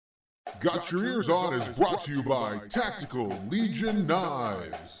Got Your Ears On is brought to you by Tactical Legion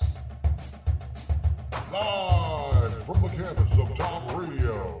Knives. Live from the campus of Tom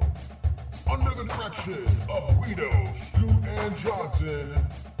Radio, under the direction of Guido, Scoot, and Johnson,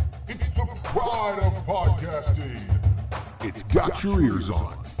 it's the pride of podcasting. It's Got Your Ears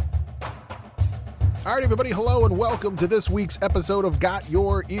On. All right, everybody, hello and welcome to this week's episode of Got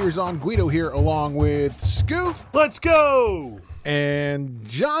Your Ears On. Guido here along with Scoot. Let's go! And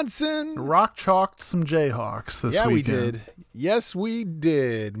Johnson. Rock chalked some Jayhawks this weekend. We did. Yes, we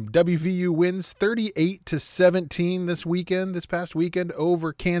did. WVU wins 38-17 this past weekend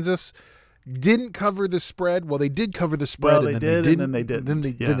over Kansas. Didn't cover the spread. Well, they did cover the spread. Well, they did, and then they didn't. Then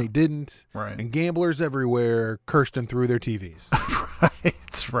they didn't. Right. And gamblers everywhere cursed and threw their TVs.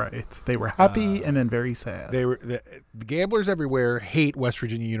 Right. They were happy and then very sad. The gamblers everywhere hate West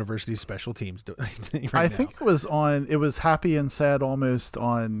Virginia University's special teams. I think it was happy and sad almost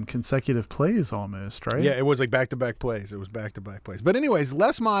on consecutive plays almost, right? Yeah, it was like back-to-back plays. But anyways,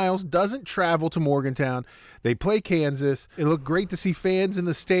 Les Miles doesn't travel to Morgantown. They play Kansas. It looked great to see fans in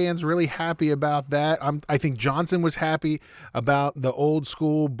the stands really happy about that. I think Johnson was happy about the old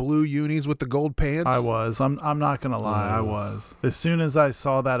school blue unis with the gold pants. I was. I'm not going to lie. I was. As soon as I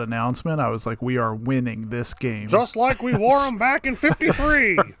saw that announcement, I was like, we are winning this game. Just like we wore them back in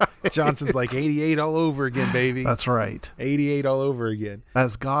 53. Johnson's like 88 all over again, baby. That's right. 88 all over again.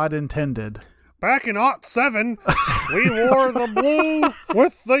 As God intended. Back in '07, we wore the blue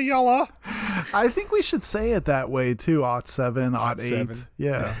with the yellow. I think we should say it that way too. '07, '08.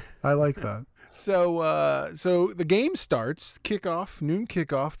 Yeah, I like that. So the game starts, noon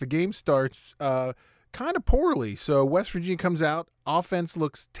kickoff. The game starts kind of poorly. So West Virginia comes out. Offense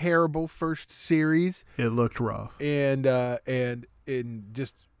looks terrible first series. It looked rough. And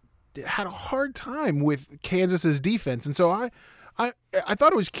just had a hard time with Kansas's defense. And so I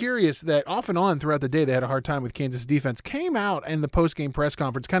thought it was curious that off and on throughout the day they had a hard time with Kansas defense. Came out in the post-game press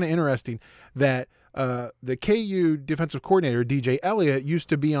conference, kind of interesting that the KU defensive coordinator, DJ Elliott, used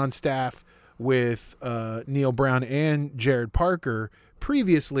to be on staff with Neil Brown and Jared Parker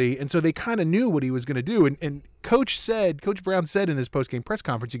previously, and so they kind of knew what he was going to do. And Coach Brown said in his post-game press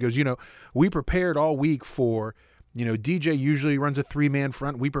conference, he goes, we prepared all week for, DJ usually runs a three-man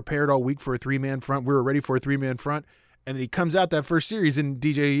front. We prepared all week for a three-man front. We were ready for a three-man front. And then he comes out that first series, and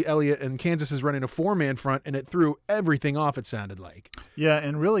DJ Elliott and Kansas is running a four-man front, and it threw everything off, it sounded like. Yeah,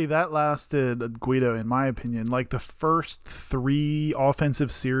 and really that lasted, Guido, in my opinion, like the first three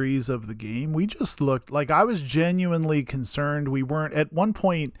offensive series of the game. We just looked like I was genuinely concerned. We weren't, at one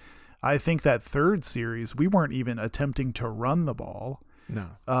point, I think that third series, we weren't even attempting to run the ball. No.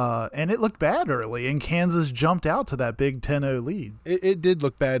 And it looked bad early, and Kansas jumped out to that big 10-0 lead. It did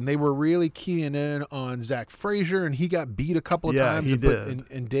look bad, and they were really keying in on Zach Frazier, and he got beat a couple of times. He did.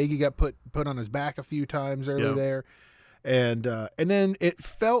 And Daggy got put on his back a few times early there. And then it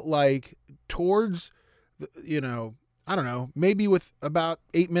felt like towards, I don't know, maybe with about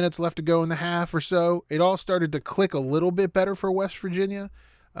 8 minutes left to go in the half or so, it all started to click a little bit better for West Virginia.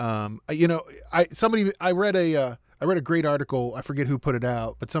 I read a great article. I forget who put it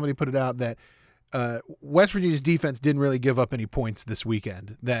out, but somebody put it out that West Virginia's defense didn't really give up any points this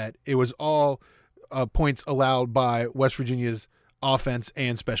weekend, that it was all points allowed by West Virginia's offense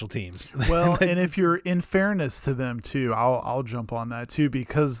and special teams. Well, and if you're in fairness to them too, I'll jump on that too,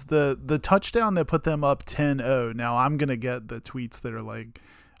 because the touchdown that put them up 10-0, now I'm going to get the tweets that are like,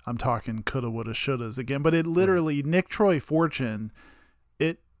 I'm talking coulda, woulda, shouldas again, but it literally, Nick Troy Fortune,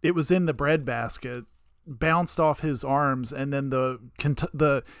 it was in the breadbasket, bounced off his arms, and then the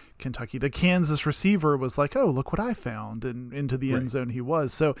Kansas receiver was like, oh, look what I found, and into the end zone he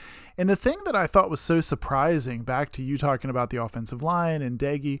was. So, and the thing that I thought was so surprising, back to you talking about the offensive line and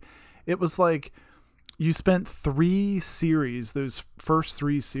Daggy, it was like you spent those first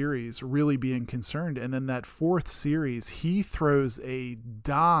three series really being concerned, and then that fourth series he throws a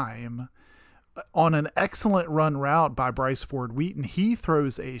dime on an excellent run route by Bryce Ford Wheaton. He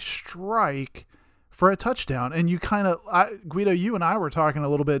throws a strike for a touchdown. And you Guido, you and I were talking a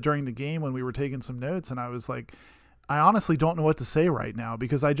little bit during the game when we were taking some notes, and I was like, I honestly don't know what to say right now,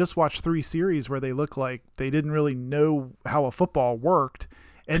 because I just watched three series where they look like they didn't really know how a football worked.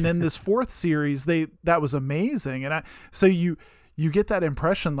 And then this fourth series, that was amazing. And so you get that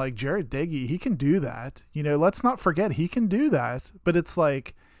impression like Jared Daggy, he can do that. Let's not forget he can do that, but it's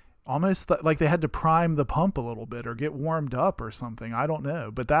like, almost like they had to prime the pump a little bit or get warmed up or something. I don't know,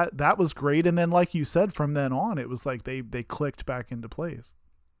 but that was great. And then, like you said, from then on, it was like they clicked back into place.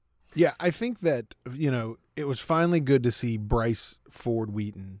 Yeah, I think that, it was finally good to see Bryce Ford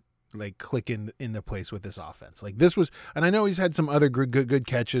Wheaton like click in the place with this offense. Like this was, and I know he's had some other good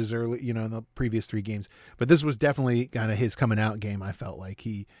catches early, in the previous 3 games, but this was definitely kind of his coming out game. I felt like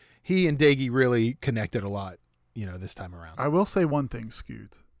he and Daggy really connected a lot, this time around. I will say one thing,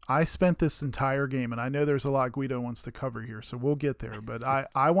 Scoot. I spent this entire game, and I know there's a lot Guido wants to cover here, so we'll get there. But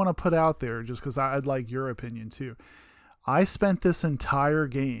I want to put out there, just because I'd like your opinion too. I spent this entire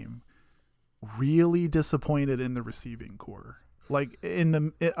game really disappointed in the receiving core. Like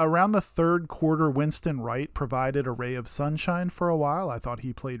around the third quarter, Winston Wright provided a ray of sunshine for a while. I thought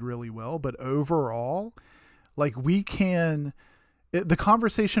he played really well, but overall, like the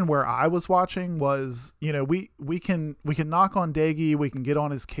conversation where I was watching was, we can knock on Daggy, we can get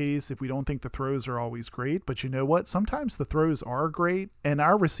on his case if we don't think the throws are always great, but you know what? Sometimes the throws are great, and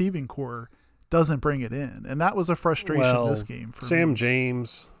our receiving core doesn't bring it in, and that was a frustration this game for Sam me.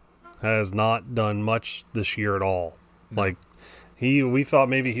 James has not done much this year at all. Like we thought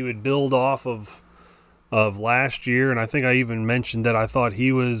maybe he would build off of last year, and I think I even mentioned that I thought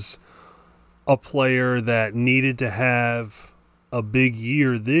he was a player that needed to have a big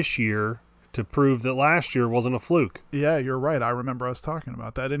year this year to prove that last year wasn't a fluke. Yeah, you're right. I remember us talking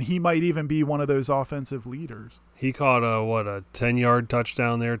about that, and he might even be one of those offensive leaders. He caught a 10-yard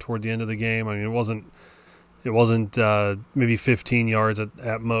touchdown there toward the end of the game. I mean, it wasn't maybe 15 yards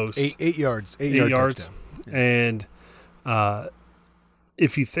at most. 8 yards. 8 yards. Touchdown. And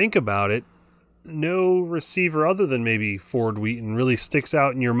if you think about it, no receiver other than maybe Ford Wheaton really sticks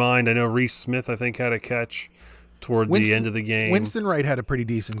out in your mind. I know Reese Smith, I think, had a catch toward the end of the game. Winston Wright had a pretty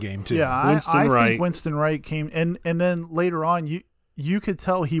decent game too. Yeah, I think Winston Wright came, and then later on, you could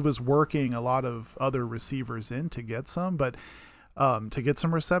tell he was working a lot of other receivers in to get some, but to get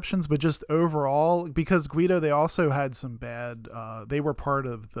some receptions. But just overall, because Guido, they also had some bad. They were part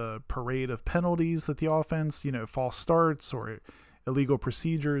of the parade of penalties that the offense, false starts or illegal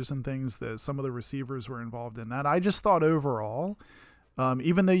procedures and things that some of the receivers were involved in. That I just thought overall.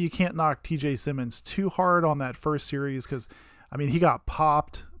 Even though you can't knock TJ Simmons too hard on that first series, because he got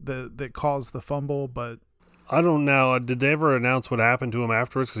popped that caused the fumble, but I don't know. Did they ever announce what happened to him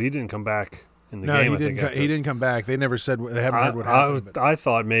afterwards? Because he didn't come back in the game. No, he didn't come back. They never said. They haven't heard what happened. I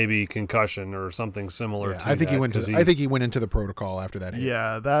thought maybe concussion or something similar. To I think that, I think he went into the protocol after that hit.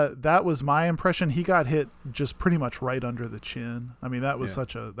 Yeah, that was my impression. He got hit just pretty much right under the chin. That was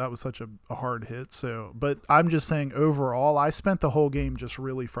such a hard hit. So, but I'm just saying overall, I spent the whole game just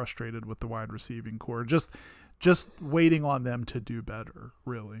really frustrated with the wide receiving core, just waiting on them to do better,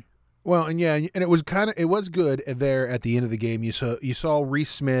 really. Well, and it was good there at the end of the game. You saw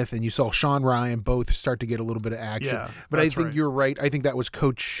Reese Smith and you saw Sean Ryan both start to get a little bit of action. Yeah, but I think you're right. I think that was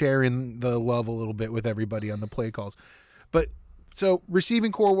Coach sharing the love a little bit with everybody on the play calls. But so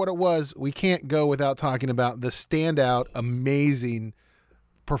receiving core, what it was, we can't go without talking about the standout, amazing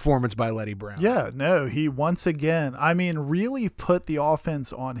performance by Letty Brown. Yeah, no, he once again, really put the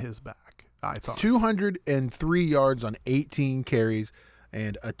offense on his back, I thought. 203 yards on 18 carries.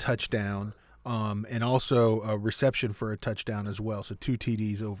 And a touchdown, and also a reception for a touchdown as well. So 2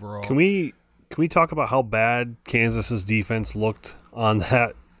 TDs overall. Can we talk about how bad Kansas's defense looked on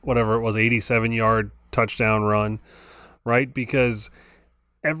that, whatever it was, 87-yard touchdown run, right? Because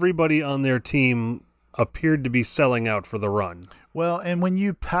everybody on their team appeared to be selling out for the run. Well, and when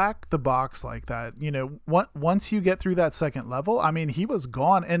you pack the box like that, once you get through that second level, he was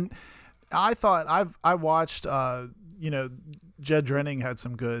gone. And I thought I watched, Jed Drenning had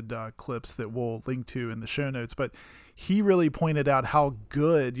some good clips that we'll link to in the show notes, but he really pointed out how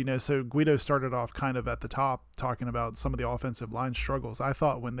good, so Guido started off kind of at the top talking about some of the offensive line struggles. I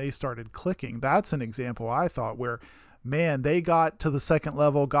thought when they started clicking, that's an example I thought where, man, they got to the second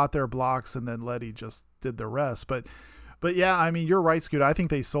level, got their blocks, and then Letty just did the rest. But yeah, you're right, Scoot. I think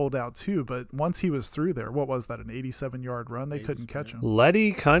they sold out too, but once he was through there, what was that, an 87-yard run? They couldn't catch him.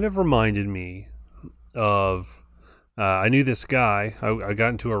 Letty kind of reminded me of... I knew this guy. I got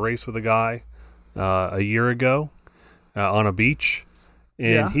into a race with a guy a year ago on a beach,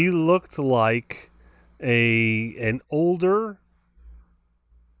 and he looked like an older,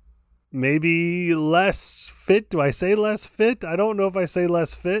 maybe less fit. Do I say less fit? I don't know if I say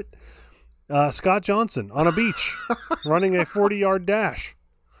less fit. Scott Johnson on a beach running a 40-yard dash.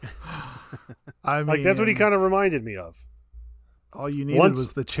 That's what he kind of reminded me of. All you needed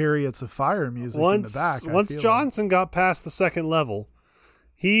was the Chariots of Fire music in the back. Once Johnson got past the second level,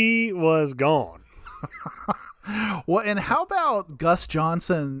 he was gone. Well, and how about Gus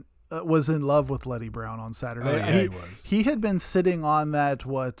Johnson was in love with Letty Brown on Saturday. Oh, yeah, he was. He had been sitting on that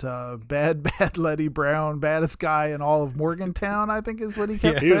bad Letty Brown, baddest guy in all of Morgantown, I think is what he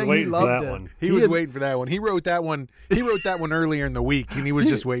kept he was saying. waiting He for loved that it. one. He was waiting for that one. He wrote that one. He wrote that one earlier in the week, and he was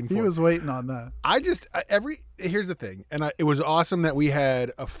just waiting for it. He was waiting on that. Here's the thing, and it was awesome that we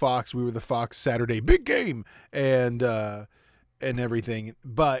had a Fox. We were the Fox Saturday big game and everything.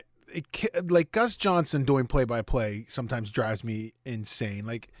 But like Gus Johnson doing play-by-play sometimes drives me insane.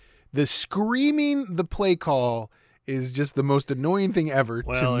 Like the screaming, the play call is just the most annoying thing ever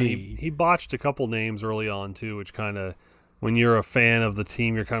to me. He botched a couple names early on too, which kind of, when you're a fan of the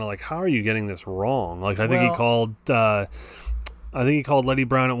team, you're kind of like, how are you getting this wrong? Like I think he called Letty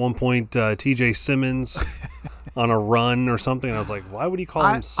Brown at one point TJ Simmons on a run or something. And I was like, why would he call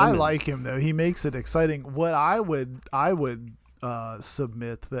him Simmons? I like him though. He makes it exciting. What I would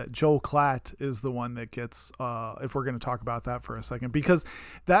submit that Joel Klatt is the one that gets, if we're going to talk about that for a second, because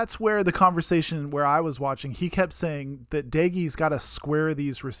that's where the conversation where I was watching, he kept saying that Doege's got to square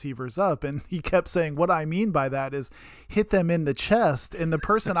these receivers up. And he kept saying, what I mean by that is hit them in the chest. And the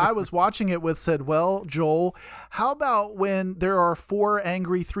person I was watching it with said, well, Joel, how about when there are 4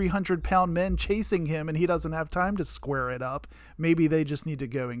 angry 300-pound men chasing him and he doesn't have time to square it up? Maybe they just need to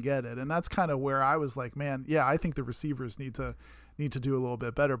go and get it. And that's kind of where I was like, man, yeah, I think the receivers need to do a little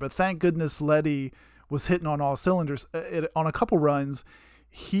bit better. But thank goodness Letty was hitting on all cylinders. On a couple runs,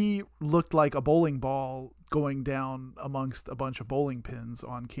 he looked like a bowling ball going down amongst a bunch of bowling pins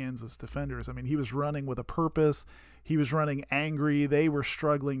on Kansas defenders. I mean, he was running with a purpose. He was running angry. They were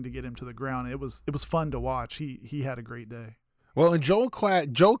struggling to get him to the ground. It was fun to watch. He had a great day. Well, and Joel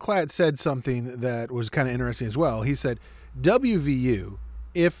Klatt said something that was kind of interesting as well. He said, WVU,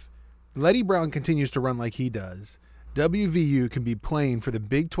 if Letty Brown continues to run like he does, WVU can be playing for the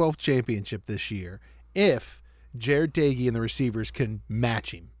Big 12 championship this year if Jarret Doege and the receivers can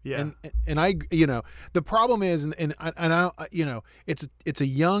match him. Yeah. And I, the problem is, and I, it's a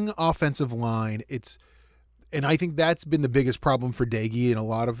young offensive line. And I think that's been the biggest problem for Doege in a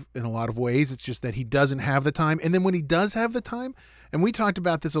lot of ways. It's just that he doesn't have the time. And then when he does have the time, and we talked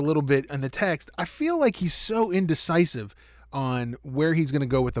about this a little bit in the text, I feel like he's so indecisive on where he's going to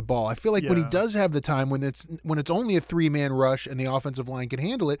go with the ball. I feel like when he does have the time, when it's only a 3-man rush and the offensive line can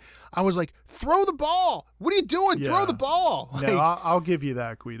handle it, I was like, throw the ball. What are you doing? Yeah. Throw the ball. No, I'll give you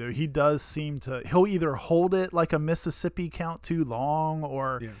that, Guido. He does seem to, he'll either hold it like a Mississippi count too long,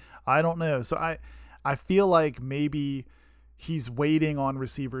 or I don't know. So I feel like maybe he's waiting on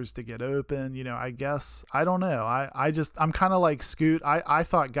receivers to get open. I guess, I don't know. I'm kind of like Scoot. I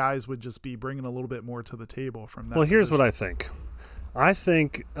thought guys would just be bringing a little bit more to the table from that. Well, here's what I think. I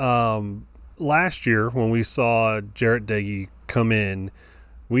think last year when we saw Jarret Doege come in,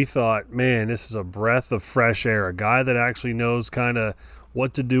 we thought, man, this is a breath of fresh air. A guy that actually knows kind of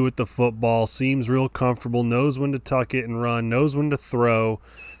what to do with the football, seems real comfortable, knows when to tuck it and run, knows when to throw.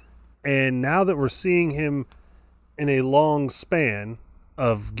 And now that we're seeing him in a long span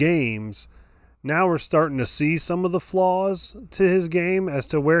of games, now we're starting to see some of the flaws to his game as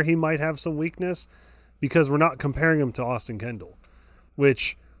to where he might have some weakness, because we're not comparing him to Austin Kendall,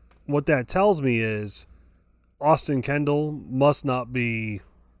 which what that tells me is Austin Kendall must not be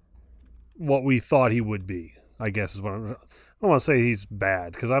what we thought he would be, I guess is what I don't want to say he's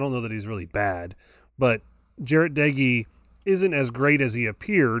bad, because I don't know that he's really bad, but Jarret Doege isn't as great as he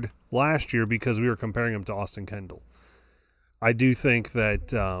appeared last year because we were comparing him to Austin Kendall. I do think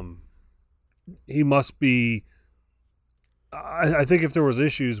that he must be. I think if there was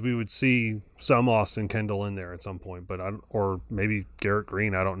issues, we would see some Austin Kendall in there at some point, or maybe Garrett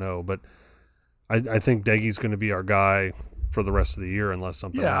Green. I don't know, but I think Doege's going to be our guy for the rest of the year unless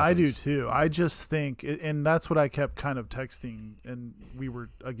something. Yeah, happens. I do too. I just think, and that's what I kept kind of texting, and we were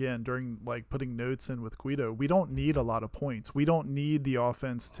again during like putting notes in with Guido. We don't need a lot of points. We don't need the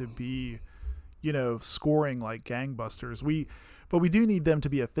offense to be, scoring like gangbusters. But we do need them to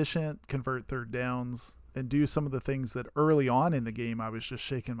be efficient, convert third downs, and do some of the things that early on in the game I was just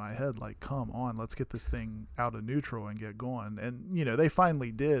shaking my head like, come on, let's get this thing out of neutral and get going. And they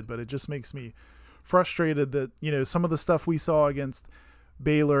finally did, but it just makes me frustrated that some of the stuff we saw against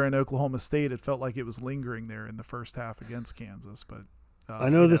Baylor and Oklahoma State, it felt like it was lingering there in the first half against Kansas. But I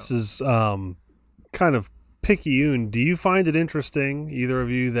know this is kind of picayune. Do you find it interesting, either of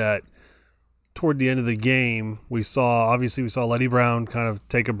you, that toward the end of the game we saw Letty Brown kind of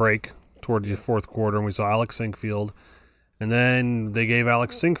take a break toward the fourth quarter, and we saw Alex Sinkfield, and then they gave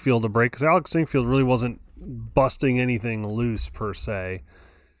Alex Sinkfield a break because Alex Sinkfield really wasn't busting anything loose per se.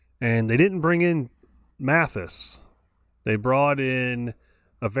 And they didn't bring in Mathis. They brought in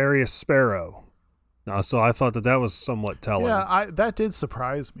Avarius Sparrow. So I thought that was somewhat telling. Yeah, that did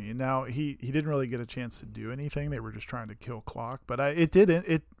surprise me. Now he didn't really get a chance to do anything. They were just trying to kill clock, but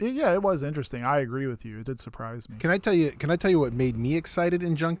it was interesting. I agree with you. It did surprise me. Can I tell you what made me excited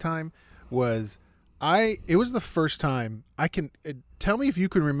in junk time was it was the first time tell me if you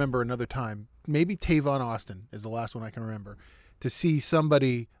can remember another time. Maybe Tavon Austin is the last one I can remember to see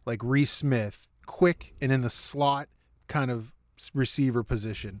somebody like Reese Smith quick and in the slot kind of receiver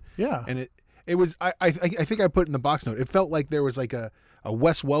position. Yeah. And it was I think I put in the box note. It felt like there was like a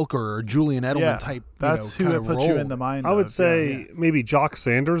Wes Welker or Julian Edelman type. That's who it put you in the mind. I would say maybe Jock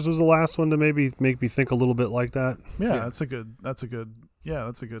Sanders was the last one to maybe make me think a little bit like that. Yeah, that's a good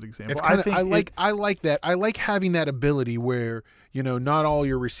example. It's I like that. I like having that ability where, not all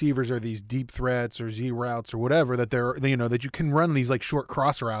your receivers are these deep threats or Z routes or whatever, that that you can run these like short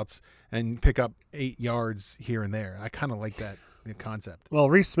cross routes and pick up 8 yards here and there. I kind of like that concept. Well,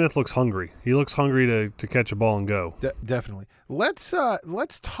 Reese Smith looks hungry. He looks hungry to catch a ball and go. Definitely. Let's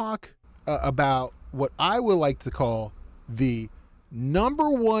talk about what I would like to call the number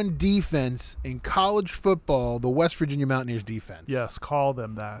one defense in college football, the West Virginia Mountaineers defense. Yes, call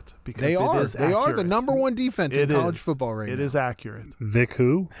them that because they are accurate. the number one defense in college football right now. It is accurate. Vic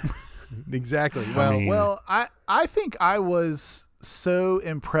who? Exactly. Well, I think I was so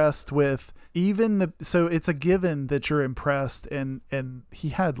impressed with even so it's a given that you're impressed and he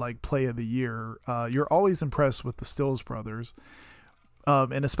had like play of the year. You're always impressed with the Stills brothers.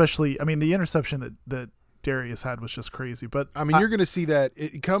 And especially, the interception that Darius had was just crazy. But you're going to see that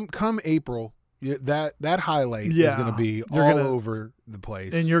come April. That highlight is going to be over the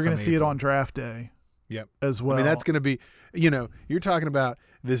place, and you're going to see it on draft day. Yep, as well. That's going to be. You're talking about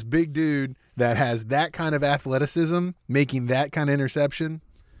this big dude that has that kind of athleticism making that kind of interception.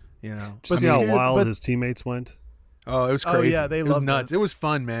 Just see how wild his teammates went. Oh, it was crazy. Oh, yeah, they loved nuts. It was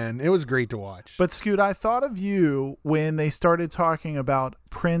fun, man. It was great to watch. But Scoot, I thought of you when they started talking about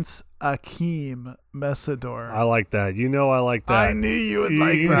Prince Akeem Messidor. I like that. I like that. I knew you would like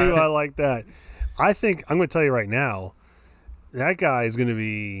that. You knew I like that. I think I'm going to tell you right now, that guy is going to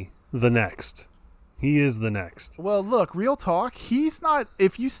be the next. He is the next. Well, look, real talk. He's not.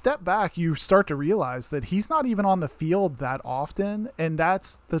 If you step back, you start to realize that he's not even on the field that often, and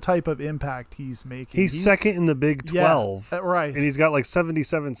that's the type of impact he's making. He's second in the Big 12, right? And he's got like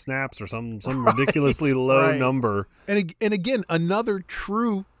 77 snaps or some ridiculously low number. And again, another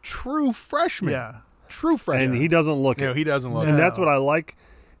true freshman. Yeah, true freshman. And he doesn't look it. No, he doesn't look it. And that's what I like.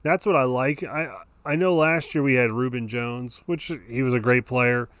 That's what I like. I know last year we had Reuben Jones, which he was a great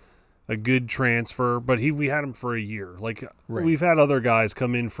player. A good transfer, but we had him for a year. We've had other guys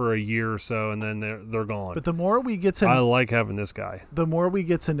come in for a year or so, and then they're gone. But the more we get to, I like having this guy. The more we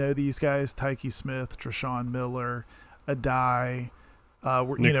get to know these guys, Tyke Smith, Treshaun Miller, Adai.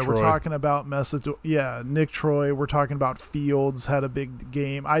 We're talking about Messidor. Yeah, Nick Troy. We're talking about Fields had a big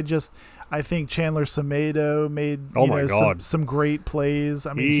game. I think Chandler Semedo made some great plays.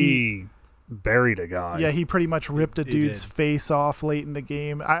 He buried a guy. Yeah, he pretty much ripped a dude's face off late in the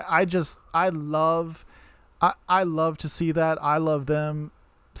game. I love to see that. I love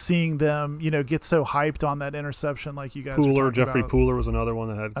seeing them, get so hyped on that interception like you guys were talking Jeffrey about. Pooler was another one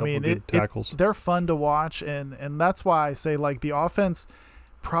that had a couple good tackles. They're fun to watch, and that's why I say the offense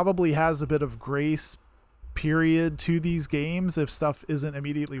probably has a bit of grace period to these games if stuff isn't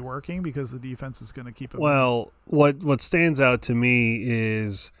immediately working because the defense is going to keep it. Well, what stands out to me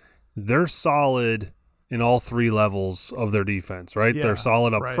is they're solid in all three levels of their defense, right? Yeah, they're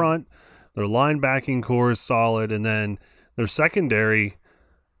solid up front. Their linebacking core is solid. And then their secondary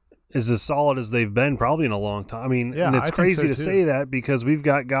is as solid as they've been probably in a long time. And it's crazy to say that because we've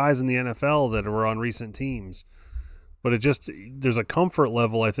got guys in the NFL that were on recent teams. But there's a comfort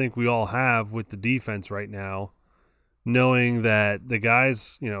level I think we all have with the defense right now, knowing that the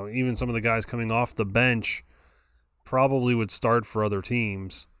guys, even some of the guys coming off the bench probably would start for other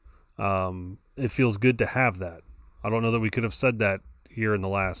teams. It feels good to have that. I don't know that we could have said that here in the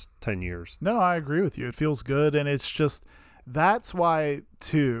last 10 years. No, I agree with you. It feels good. And it's just, that's why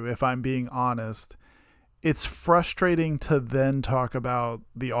too, if I'm being honest, it's frustrating to then talk about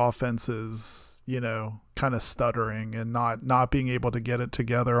the offenses, kind of stuttering and not being able to get it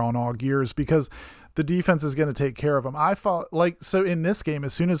together on all gears because the defense is going to take care of them. I thought so in this game,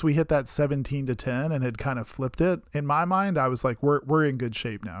 as soon as we hit that 17-10 and had kind of flipped it, in my mind, I was like, we're in good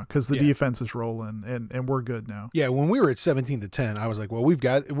shape now because the defense is rolling and we're good now. Yeah. When we were at 17-10, I was like, well, we're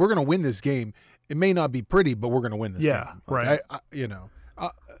going to win this game. It may not be pretty, but we're going to win this game. Yeah. Right.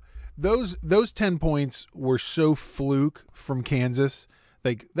 Those 10 points were so fluke from Kansas.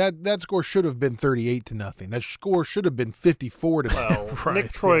 Like that score should have been 38-0. That score should have been 54-0. Well,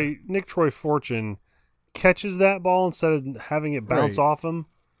 right. Nick Troy Fortune catches that ball instead of having it bounce Right. off him,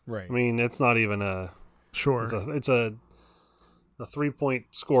 Right. I mean, it's not even a Sure. it's a 3-point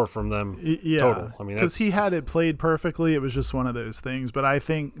score from them Yeah, total. I mean, because that's, he had it played perfectly. It was just one of those things. But I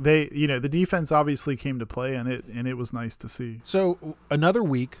think the defense obviously came to play, and it was nice to see. So another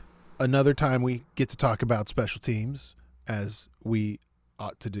week, another time we get to talk about special teams as we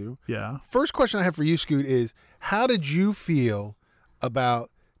ought to do. Yeah. First question I have for you, Scoot, is how did you feel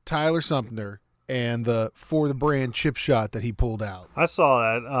about Tyler Sumner and the For the Brand chip shot that he pulled out? I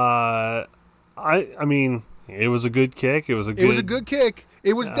saw that. I mean, it was a good kick. It was a good kick.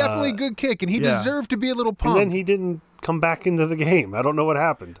 It was definitely a good kick, and he yeah. deserved to be a little And pumped. then he didn't come back into the game. I don't know what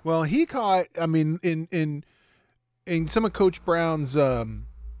happened. Well, he caught. I mean, in some of Coach Brown's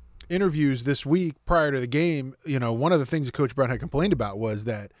interviews this week prior to the game, one of the things that Coach Brown had complained about was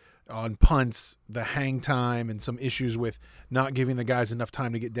that on punts, the hang time and some issues with not giving the guys enough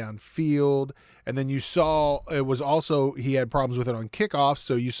time to get downfield. And then you saw it was also he had problems with it on kickoffs.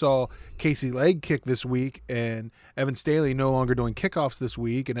 So you saw Casey Legg kick this week and Evan Staley no longer doing kickoffs this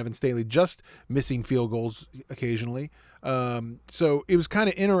week, and Evan Staley just missing field goals occasionally. So it was kind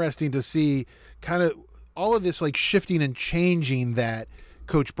of interesting to see kind of all of this like shifting and changing that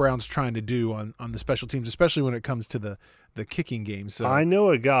Coach Brown's trying to do on the special teams, especially when it comes to the kicking game. So I know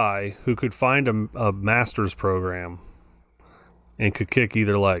a guy who could find a master's program and could kick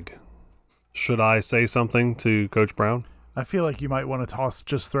either leg. Should I say something to Coach Brown? I feel like you might want to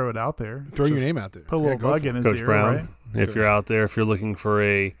just throw it out there. throw your Just name out there. Put a little go bug for in it. his Coach ear, Brown, right? if you're out there, if you're looking for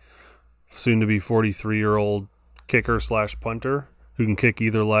a soon-to-be 43-year-old kicker / punter who can kick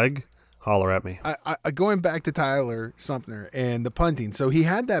either leg, holler at me. I going back to Tyler Sumner and the punting. So he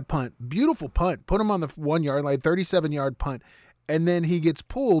had that punt, beautiful punt, put him on the 1 yard line, 37-yard punt, and then he gets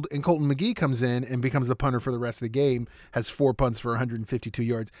pulled, and Colton McGee comes in and becomes the punter for the rest of the game. Has 4 punts for 152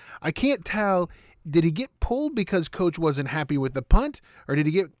 yards. I can't tell. Did he get pulled because Coach wasn't happy with the punt, or did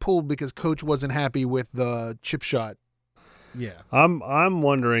he get pulled because Coach wasn't happy with the chip shot? Yeah, I'm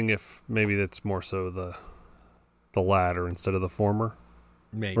wondering if maybe that's more so the latter instead of the former.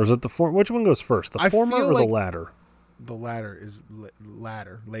 maybe. Or is it the former? Which one goes first, the I former feel or like- the latter? The latter is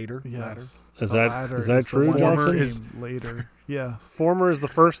later. Later. Yes. Is The that- latter is that the true, former Johnson? is later. Yes. Former is the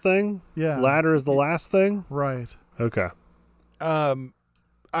first thing. Yeah. Latter is the last thing. Right. Okay.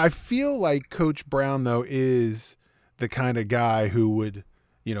 I feel like Coach Brown though is the kind of guy who would,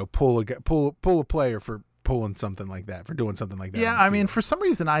 pull a player for pulling something like that, for doing something like that. Yeah, on the I mean, field. for some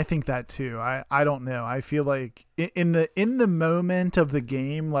reason, I think that too. I don't know. I feel like in the moment of the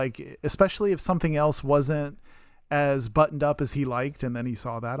game, like especially if something else wasn't as buttoned up as he liked, and then he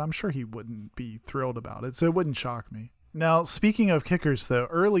saw that, I'm sure he wouldn't be thrilled about it. So it wouldn't shock me. Now, speaking of kickers, though,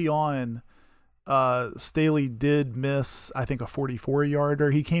 early on, Staley did miss, I think, a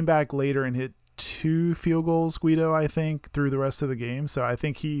 44-yarder. He came back later and hit 2 field goals, Guido, I think, through the rest of the game. So I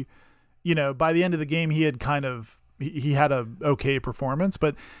think he, by the end of the game, he had he had a okay performance.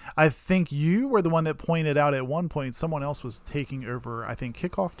 But I think you were the one that pointed out at one point someone else was taking over, I think,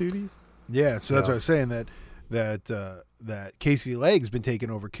 kickoff duties. yeah. So that's Yeah. what I was saying that Casey Legg's been taking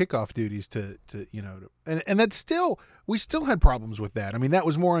over kickoff duties and that's still we still had problems with that. I mean, that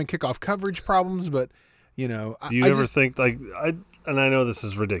was more on kickoff coverage problems, but Do you ever think and I know this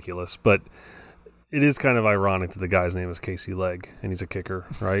is ridiculous, but it is kind of ironic that the guy's name is Casey Legg and he's a kicker,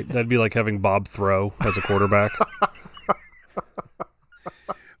 right? That'd be like having Bob Throw as a quarterback.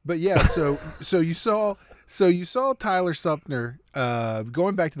 But yeah, so you saw Tyler Sumner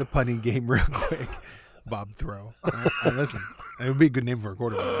going back to the punting game real quick. Bob Throw. Listen, it would be a good name for a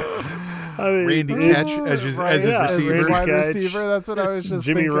quarterback. I mean, Randy it- Catch as his Right, yeah, as his receiver. wide Catch, receiver. That's what I was just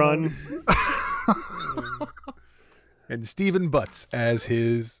Jimmy thinking Run, And Steven Butts as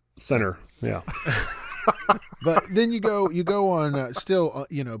his. center. Yeah. But then you go on still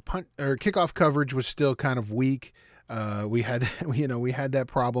punt or kickoff coverage was still kind of weak. We had that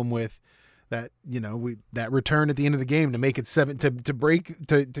problem with that that return at the end of the game to make it 7 to break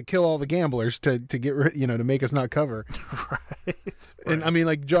to kill all the gamblers to get to make us not cover. Right. And I mean,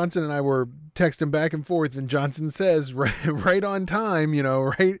 like Johnson and I were texting back and forth, and Johnson says right on time,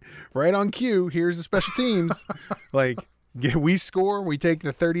 right on cue. Here's the special teams. We score, we take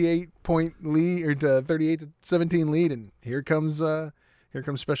the 38-point lead or the 38-17 lead, and here comes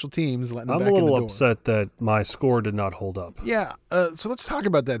special teams letting them I'm back a in the little door. upset that my score did not hold up. Yeah. So let's talk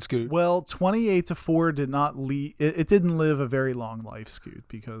about that, Scoot. Well, 28-4 did not lead. It didn't live a very long life, Scoot,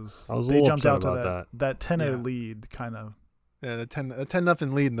 because I was a they little jumped out upset to about that 10-0 Yeah. lead kind of. Yeah, the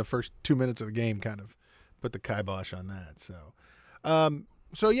 10-0 lead in the first 2 minutes of the game kind of put the kibosh on that.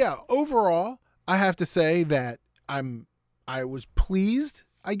 So yeah, overall, I have to say that I was pleased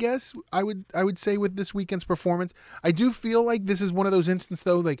I guess I would say with this weekend's performance. I do feel like this is one of those instances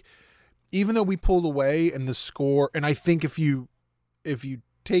though, like even though we pulled away and the score, and I think if you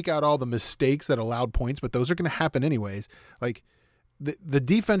take out all the mistakes that allowed points, but those are going to happen anyways, like the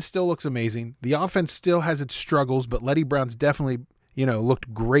defense still looks amazing. The offense still has its struggles, but Letty Brown's definitely,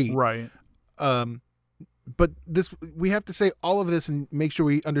 looked great. Right. But we have to say all of this and make sure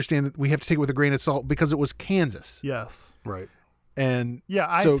we understand that we have to take it with a grain of salt because it was Kansas. Yes. Right. And yeah,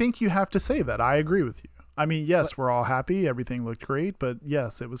 I think you have to say that. I agree with you. I mean, yes, we're all happy. Everything looked great, but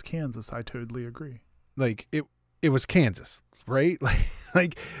yes, it was Kansas. I totally agree. Like it was Kansas, right?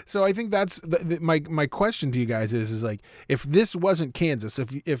 Like so I think that's my question to you guys is like, if this wasn't Kansas,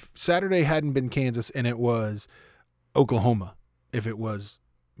 if Saturday hadn't been Kansas and it was Oklahoma, if it was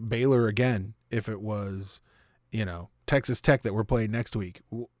Baylor again, if it was, Texas Tech that we're playing next week,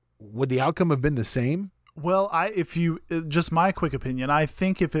 would the outcome have been the same? Well, just my quick opinion, I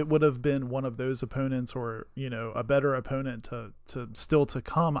think if it would have been one of those opponents or, a better opponent to still to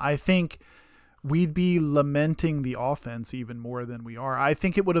come, I think we'd be lamenting the offense even more than we are. I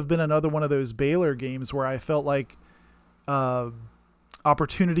think it would have been another one of those Baylor games where I felt like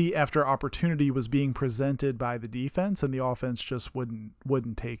opportunity after opportunity was being presented by the defense and the offense just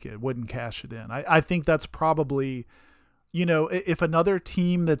wouldn't take it, wouldn't cash it in. I think that's probably, if another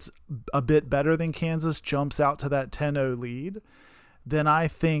team that's a bit better than Kansas jumps out to that 10-0 lead, then I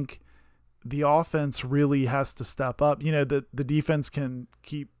think the offense really has to step up. The defense can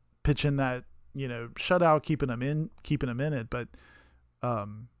keep pitching that, shutout, keeping them in it. But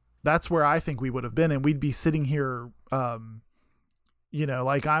that's where I think we would have been. And we'd be sitting here,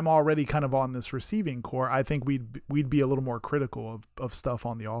 like I'm already kind of on this receiving core. I think we'd be a little more critical of stuff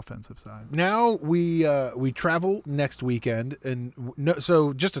on the offensive side. Now we travel next weekend, and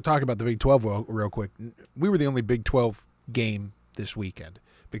so just to talk about the Big 12 real quick, we were the only Big 12 game this weekend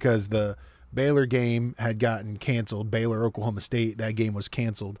because the Baylor game had gotten canceled. Baylor Oklahoma State, that game was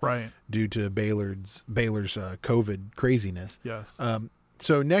canceled, right, due to Baylor's COVID craziness. Yes.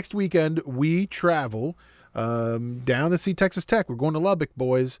 So next weekend we travel down to see Texas Tech. We're going to Lubbock,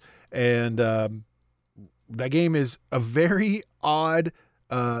 boys, and that game is a very odd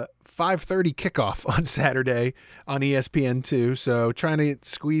 5:30 kickoff on Saturday on ESPN2. So trying to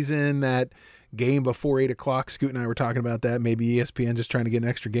squeeze in that game before 8 o'clock. Scoot and I were talking about that. Maybe ESPN just trying to get an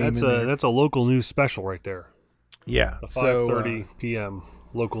extra game. That's a local news special right there. Yeah, the 5:30 p.m.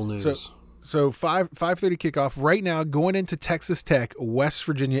 local news. So 5:30 kickoff right now. Going into Texas Tech, West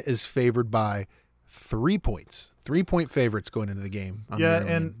Virginia is favored by 3 points. 3-point favorites going into the game.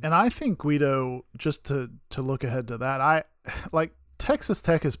 And I think, Guido, just to look ahead to that, I like Texas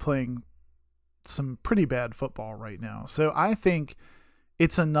Tech is playing some pretty bad football right now. So I think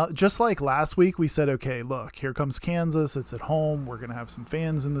it's enough. Just like last week, we said, okay, look, here comes Kansas. It's at home. We're going to have some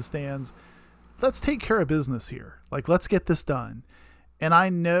fans in the stands. Let's take care of business here. Like, let's get this done. And I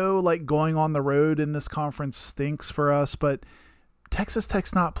know, like, going on the road in this conference stinks for us, but Texas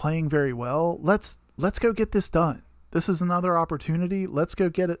Tech's not playing very well. Let's go get this done. This is another opportunity. Let's go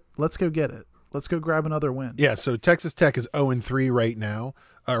get it. Let's go grab another win. Yeah, so Texas Tech is 0-3 right now,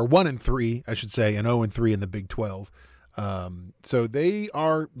 or 1-3, I should say, and 0-3 in the Big 12. So they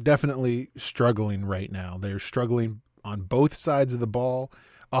are definitely struggling right now. They're struggling on both sides of the ball.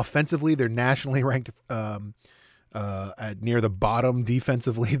 Offensively, they're nationally ranked at near the bottom.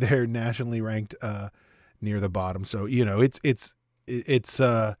 Defensively, they're nationally ranked near the bottom. So it's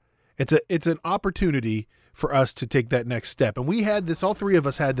an opportunity for us to take that next step. And we had this. All three of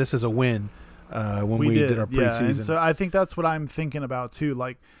us had this as a win when we did our preseason. Yeah, and so I think that's what I'm thinking about too.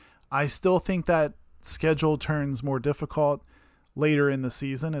 Like, I still think that schedule turns more difficult later in the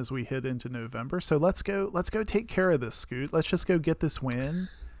season as we hit into November. So let's go take care of this, Scoot. Let's just go get this win.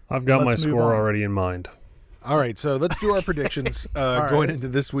 I've got my score already in mind. All right, so let's do our predictions going into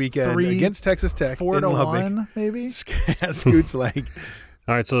this weekend against Texas Tech. 4-1, maybe. Scoot's like.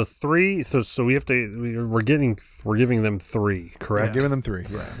 All right, so 3. So we have to. We're giving them 3, correct? Yeah, giving them 3.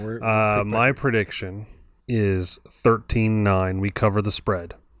 Yeah. My prediction is 13-9. We cover the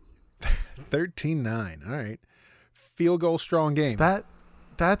spread. 13-9. All right. Field goal strong game. That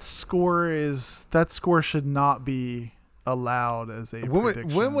score should not be allowed as a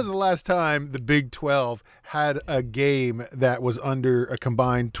prediction. When was the last time the Big 12 had a game that was under a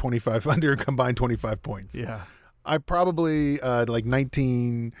combined 25 points? Yeah. I probably like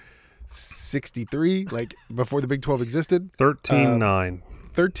 1963, like before the Big 12 existed. 13-9.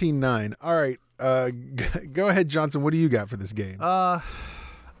 13-9. All right. Go ahead, Johnson. What do you got for this game?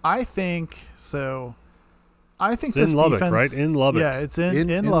 I think so. I think it's this in Lubbock, defense, right? In Lubbock. Yeah, it's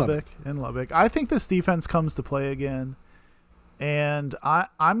in Lubbock. In Lubbock. I think this defense comes to play again. And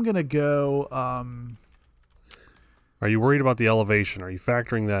I'm going to go. Are you worried about the elevation? Are you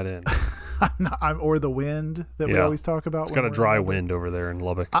factoring that in? Or the wind that we always talk about. It's got a dry wind over there in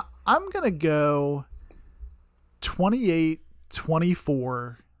Lubbock. I'm going to go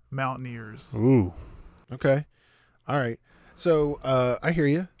 28-24 Mountaineers. Ooh. Okay. All right. So I hear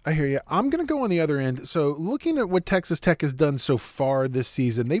you. I'm going to go on the other end. So looking at what Texas Tech has done so far this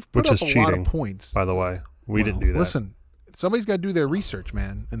season, they've put up a lot of points. By the way, we didn't do that. Listen, somebody's got to do their research,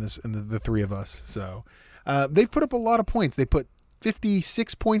 man. In the three of us. So they've put up a lot of points. They put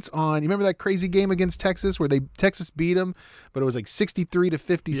 56 points on. You remember that crazy game against Texas where Texas beat them, but it was like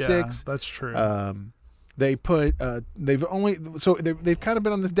 63-56. Yeah, that's true. They've kind of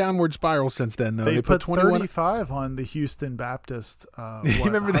been on this downward spiral since then, though. They put 35 on the Houston Baptist. You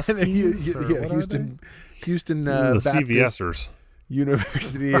remember that? Houston the Baptist CVSers.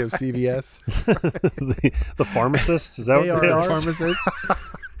 University of CVS. the pharmacists? Is that what they are? Pharmacists?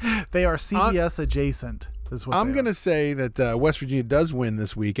 They are CVS adjacent. Is what I'm going to say that West Virginia does win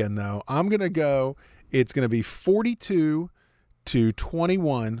this weekend, though. I'm going to go. It's going to be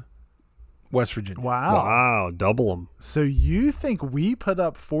 42-21. West Virginia. Wow. Double them. So you think we put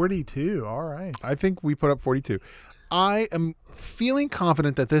up 42? All right. I think we put up 42. I am feeling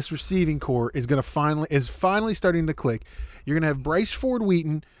confident that this receiving core is finally starting to click. You're going to have Bryce Ford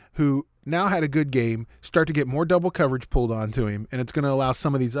Wheaton, who now had a good game, start to get more double coverage pulled onto him, and it's going to allow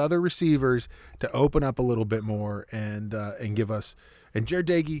some of these other receivers to open up a little bit more and give us. And Jared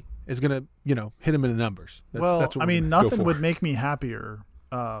Dagey is going to hit him in the numbers. That's what nothing would make me happier.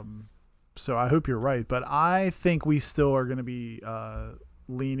 So I hope you're right, but I think we still are going to be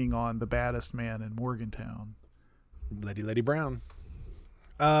leaning on the baddest man in Morgantown. Letty Brown.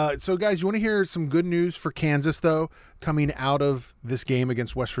 So, guys, you want to hear some good news for Kansas, though, coming out of this game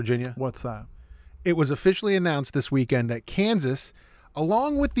against West Virginia? What's that? It was officially announced this weekend that Kansas,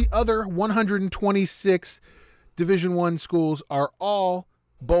 along with the other 126 Division I schools, are all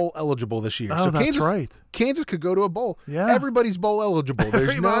bowl eligible this year. Oh, so that's right. Kansas could go to a bowl. Yeah. Everybody's bowl eligible.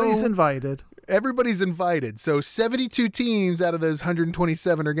 Everybody's invited. Everybody's invited. So 72 teams out of those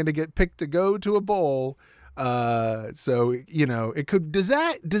 127 are going to get picked to go to a bowl. So it could. Does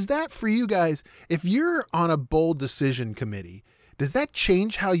that for you guys? If you're on a bowl decision committee, does that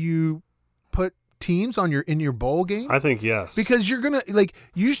change how you put teams in your bowl game? I think yes, because you're gonna like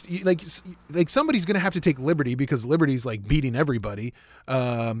somebody's gonna have to take Liberty because Liberty's like beating everybody.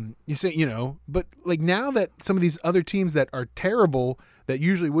 You say but like now that some of these other teams that are terrible that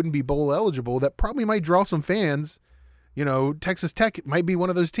usually wouldn't be bowl eligible that probably might draw some fans. Texas Tech might be one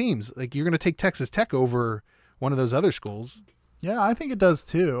of those teams. Like you're gonna take Texas Tech over one of those other schools. Yeah, I think it does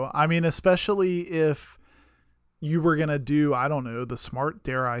too. I mean, especially if you were going to do, I don't know, the smart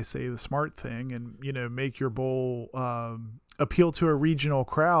thing and, make your bowl appeal to a regional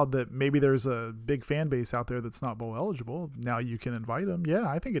crowd that maybe there's a big fan base out there that's not bowl eligible. Now you can invite them. Yeah,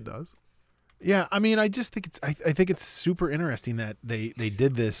 I think it does. Yeah, I mean, I just think I think it's super interesting that they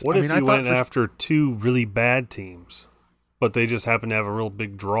did this. What if you went after two really bad teams, but they just happen to have a real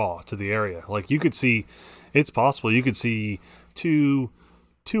big draw to the area? Like you could see, it's possible you could see two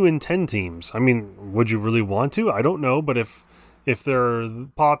 2-10 teams. I mean, would you really want to? I don't know, but if they're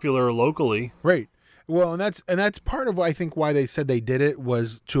popular locally, right? Well, and that's part of why I think why they said they did it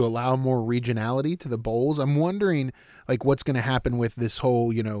was to allow more regionality to the bowls. I'm wondering like what's going to happen with this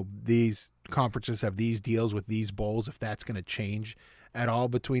whole, these conferences have these deals with these bowls, if that's going to change at all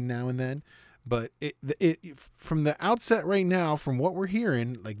between now and then. But it from the outset right now, from what we're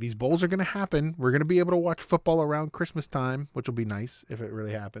hearing, like these bowls are going to happen. We're going to be able to watch football around Christmas time, which will be nice if it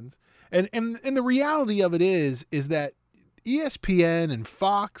really happens. And the reality of it is that ESPN and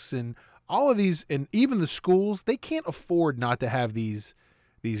Fox and all of these, and even the schools, they can't afford not to have these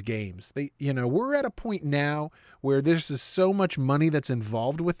games. We're at a point now where there's just so much money that's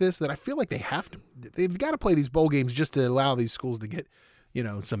involved with this that I feel like they've got to play these bowl games just to allow these schools to get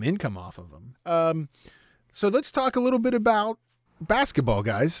some income off of them. So let's talk a little bit about basketball,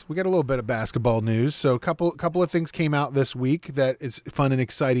 guys. We got a little bit of basketball news. So a couple of things came out this week that is fun and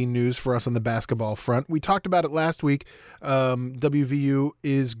exciting news for us on the basketball front. We talked about it last week. WVU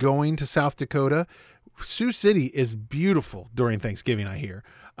is going to South Dakota. Sioux City is beautiful during Thanksgiving, I hear.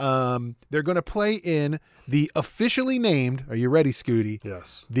 They're going to play in the officially named, are you ready, Scooty?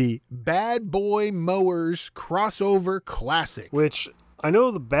 Yes. The Bad Boy Mowers Crossover Classic. Which I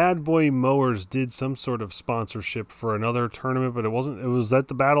know the Bad Boy Mowers did some sort of sponsorship for another tournament, but it was that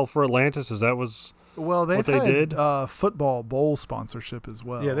the Battle for Atlantis? Well, what they did? Football bowl sponsorship as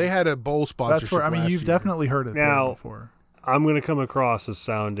well. Yeah, they had a bowl sponsorship. That's where you've definitely heard it now, before. I'm going to come across as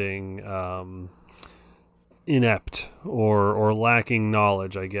sounding inept or lacking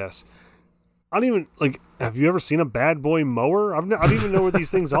knowledge, I guess. I don't even have you ever seen a bad boy mower? I don't even know where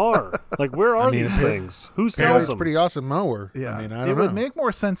these things are. Like, where are these things? Who sells It's a them? pretty awesome mower. Yeah, I mean, I it don't know. would make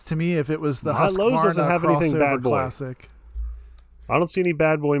more sense to me if it was the My Lowe's doesn't Husqvarna have anything crossover bad boy. classic. I don't see any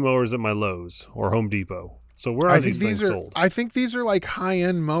bad boy mowers at my Lowe's or Home Depot. So where are these things sold? I think these are like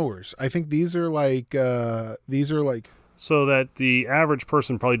high-end mowers. I think these are like So that the average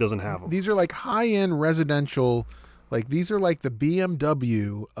person probably doesn't have them. these are like high-end residential. Like, these are like the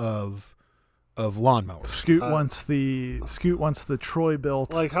BMW of lawnmowers. Scoot wants the Troy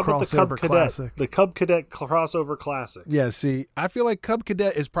built Like, how about the crossover Cub Cadet? classic. The Cub Cadet crossover classic. Yeah, see, I feel like Cub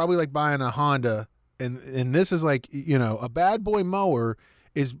Cadet is probably like buying a Honda, and this is like, a bad boy mower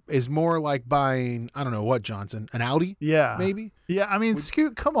is more like buying, I don't know what, Johnson, an Audi, Yeah. maybe. Yeah, I mean,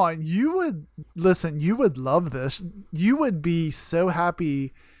 Scoot, come on. You would love this. You would be so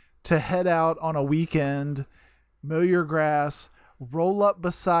happy to head out on a weekend, mow your grass, roll up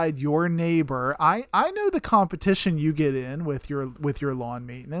beside your neighbor. I know the competition you get in with your lawn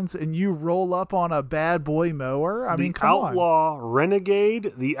maintenance, and you roll up on a bad boy mower. I mean, come on. The Outlaw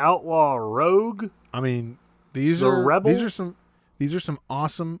Renegade, the Outlaw Rogue. I mean, these The are Rebel? these are some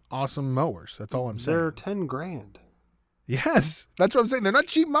awesome mowers. That's all I'm saying. They're $10,000. Yes, that's what I'm saying. They're not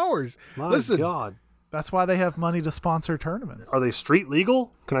cheap mowers. My Listen, God. That's why they have money to sponsor tournaments. Are they street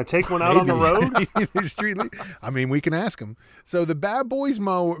legal? Can I take one out on the road? They're street I mean, we can ask them. So the Bad Boy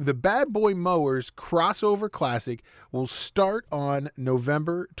Mowers Crossover Classic will start on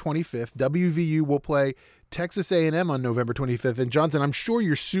November 25th. WVU will play Texas A&M on November 25th. And Johnson, I'm sure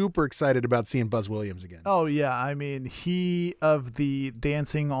you're super excited about seeing Buzz Williams again. Oh yeah, I mean, he of the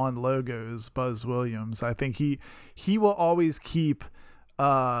dancing on logos, Buzz Williams. I think he will always keep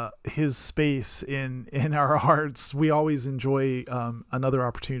his space in our hearts. We always enjoy another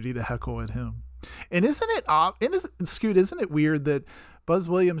opportunity to heckle at him. And isn't it weird that Buzz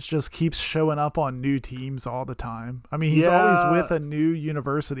Williams just keeps showing up on new teams all the time? I mean, he's always with a new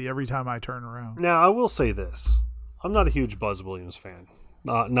university every time I turn around. Now, I will say this. I'm not a huge Buzz Williams fan.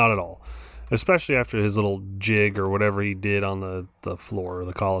 Not at all. Especially after his little jig or whatever he did on the floor of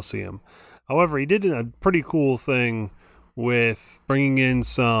the Coliseum. However, he did a pretty cool thing with bringing in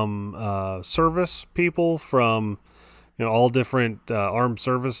some service people from all different armed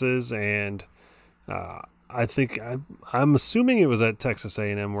services, and I think I'm assuming it was at Texas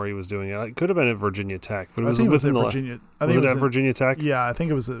A&M where he was doing it. It could have been at Virginia Tech, but it was within the Virginia. Was it at Virginia Tech? Yeah, I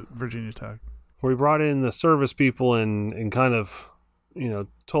think it was at Virginia Tech. Where he brought in the service people and kind of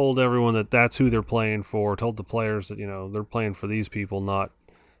told everyone that that's who they're playing for. Told the players that they're playing for these people, not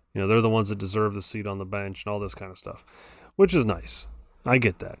they're the ones that deserve the seat on the bench and all this kind of stuff, which is nice. I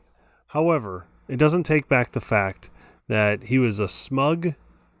get that. However, it doesn't take back the fact that he was a smug,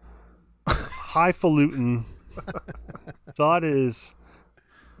 highfalutin, thought his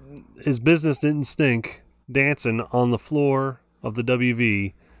business didn't stink, dancing on the floor of the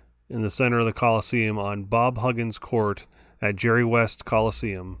WV in the center of the Coliseum on Bob Huggins Court at Jerry West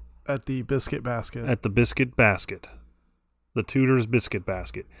Coliseum. At the Biscuit Basket. At the Biscuit Basket. The Tudor's Biscuit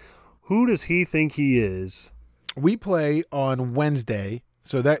Basket. Who does he think he is? We play on Wednesday,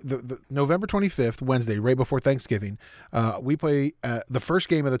 so that the November 25th, Wednesday, right before Thanksgiving. We play the first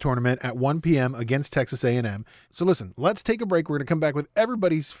game of the tournament at 1 p.m. against Texas A&M. So listen, let's take a break. We're going to come back with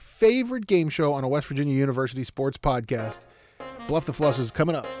everybody's favorite game show on a West Virginia University sports podcast. Bluff the Fluffs is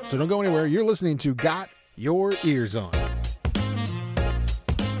coming up, so don't go anywhere. You're listening to Got Your Ears On.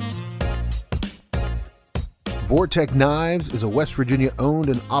 Vortec Knives is a West Virginia owned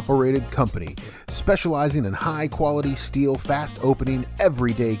and operated company specializing in high quality steel, fast opening,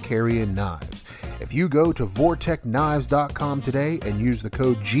 everyday carrying knives. If you go to vortechknives.com today and use the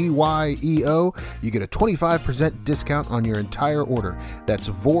code GYEO, you get a 25% discount on your entire order. That's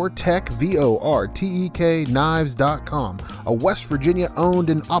Vortech, VORTEK knives.com, a West Virginia owned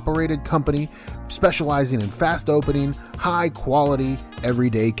and operated company specializing in fast opening, high quality,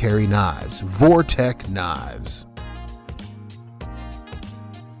 everyday carry knives. Vortec Knives.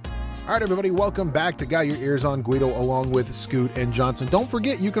 All right, everybody, welcome back to Got Your Ears On, Guido, along with Scoot and Johnson. Don't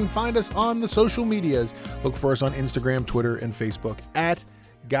forget, you can find us on the social medias. Look for us on Instagram, Twitter, and Facebook at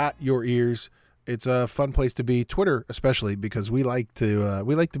Got Your Ears. It's a fun place to be, Twitter especially, because we like to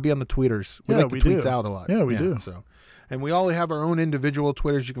be on the tweeters. We like to tweet out a lot. Yeah, we do. So, and we all have our own individual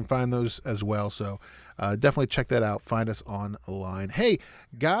Twitters. You can find those as well. So definitely check that out. Find us online. Hey,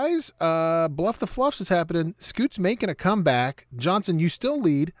 guys, Bluff the Fluffs is happening. Scoot's making a comeback. Johnson, you still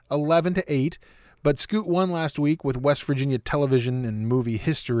lead 11-8. But Scoot won last week with West Virginia television and movie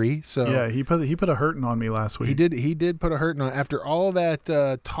history. So Yeah, he put a hurting on me last week. he did put a hurting on after all that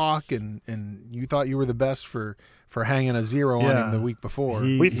talk and you thought you were the best for hanging a 0 on him the week before.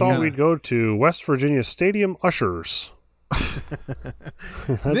 We thought we'd go to West Virginia Stadium Ushers.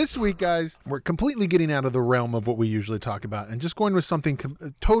 This week, guys, we're completely getting out of the realm of what we usually talk about and just going with something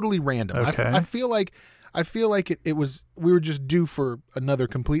totally random. Okay. I feel like it was we were just due for another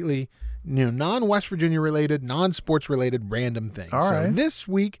completely non-West Virginia related, non-sports related random thing. All so right. this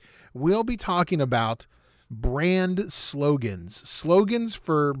week we'll be talking about brand slogans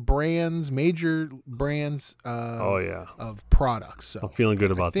for brands, major brands of products. So I'm feeling good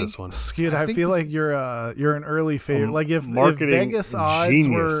about think- this one. Scoot, I I think feel this- like you're an early favorite. Like if marketing Vegas odds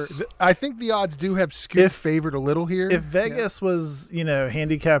genius. were I think the odds do have Scoot favored a little here. if Vegas was,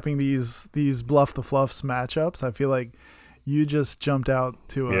 handicapping these bluff the fluffs matchups, I feel like you just jumped out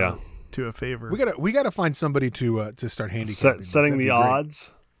to a favor. We gotta find somebody to start handicapping. these. Setting That'd the be great.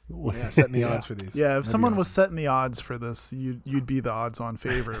 odds. Yeah, setting the odds for these. Yeah, if That'd be someone was awesome. setting the odds for this, you'd be the odds-on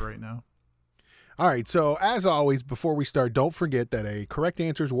favorite right now. All right, so as always, before we start, don't forget that a correct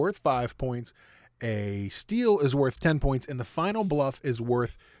answer is worth 5 points, a steal is worth 10 points, and the final bluff is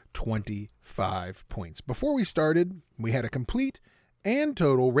worth 25 points. Before we started, we had a complete and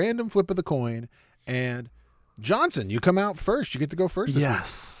total random flip of the coin, and Johnson, you come out first. You get to go first this week.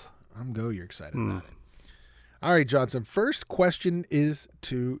 Yes. You're excited about it. All right, Johnson, first question is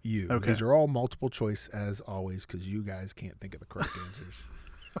to you. Okay. These are all multiple choice, as always, because you guys can't think of the correct answers.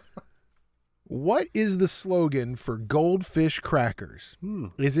 What is the slogan for Goldfish crackers?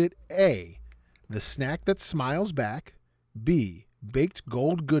 Is it A, the snack that smiles back, B, baked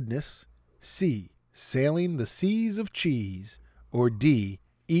gold goodness, C, sailing the seas of cheese, or D,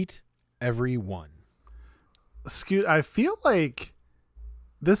 eat every one? Scoot, I feel like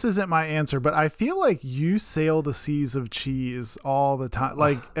this isn't my answer, but I feel like you sail the seas of cheese all the time.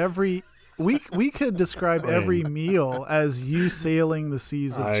 Like we could describe every meal as you sailing the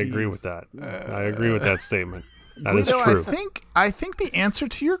seas of cheese. I agree with that. I agree with that statement. That is Guido, true. I think the answer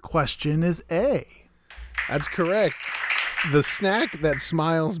to your question is A. That's correct. The snack that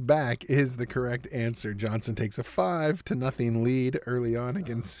smiles back is the correct answer. Johnson takes a 5-0 lead early on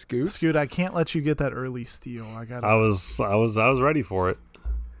against Scoot. Scoot, I can't let you get that early steal. I was ready for it.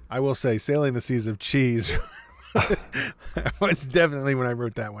 I will say, sailing the seas of cheese was definitely when I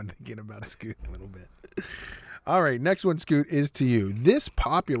wrote that one, thinking about Scoot a little bit. All right, next one, Scoot, is to you. This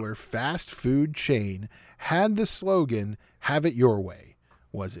popular fast food chain had the slogan, "Have it your way."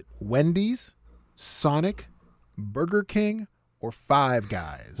 Was it Wendy's, Sonic, Burger King, or Five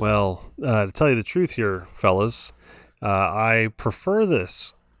Guys? Well, to tell you the truth here, fellas, I prefer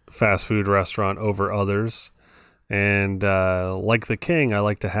this fast food restaurant over others. And like the king, I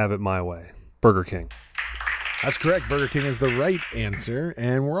like to have it my way. Burger King. That's correct. Burger King is the right answer,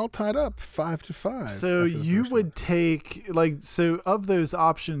 and we're all tied up 5-5. So after the you first would take of those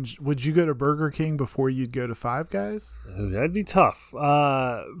options, would you go to Burger King before you'd go to Five Guys? Ooh, that'd be tough.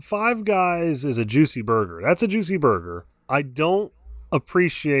 Five Guys is a juicy burger. That's a juicy burger. I don't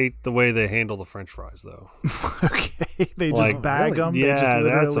appreciate the way they handle the French fries, though. Okay, they Like, just bag really? them. Yeah, they just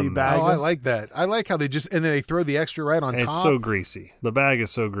that's literally a bag Oh, mess. I them. like that. I like how they just and then they throw the extra right on It's top. so greasy. The bag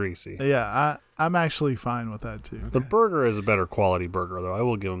is so greasy. Yeah, I'm actually fine with that too. The burger is a better quality burger, though. I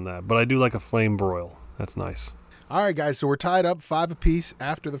will give them that. But I do like a flame broil. That's nice. All right, guys. So we're tied up 5 apiece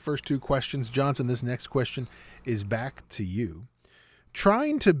after the first 2 questions. Johnson, this next question is back to you.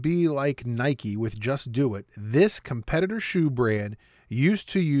 Trying to be like Nike with Just Do It, this competitor shoe brand used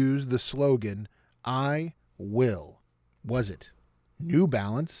to use the slogan, "I will." Was it New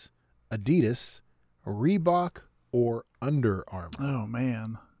Balance, Adidas, Reebok, or Under Armour? Oh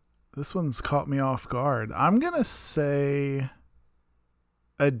man, this one's caught me off guard. I'm gonna say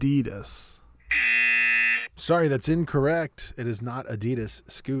Adidas. Sorry, that's incorrect. It is not Adidas.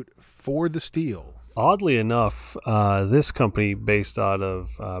 Scoot for the steal. Oddly enough, this company based out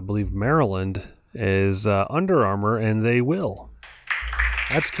of, I believe, Maryland is Under Armour, and they will.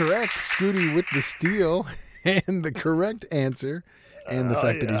 That's correct. Scooty with the steal and the correct answer, and the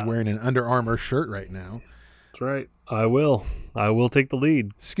fact that he's wearing an Under Armour shirt right now. That's right. I will. I will take the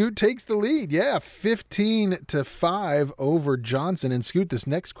lead. Scoot takes the lead. Yeah, 15-5 over Johnson. And Scoot, this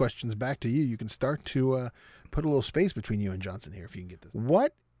next question's back to you. You can start to put a little space between you and Johnson here if you can get this.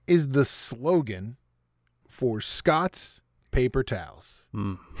 What is the slogan for Scott's paper towels?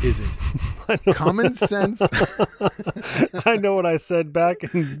 Is it common sense? I know what I said back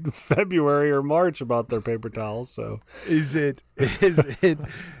in February or March about their paper towels. So Is it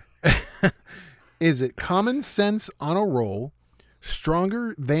is it common sense on a roll,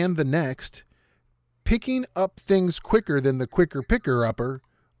 stronger than the next, picking up things quicker than the quicker picker-upper,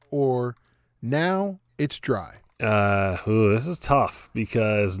 or now it's dry? This is tough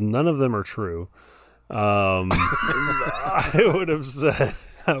because none of them are true. I would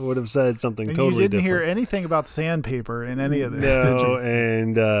have said something And totally you didn't different. hear anything about sandpaper in any of this, did No, you?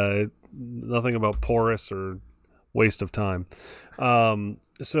 and nothing about porous or waste of time.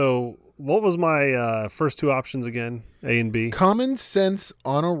 So what was my first two options again? A and B? Common sense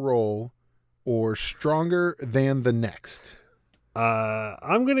on a roll, or stronger than the next?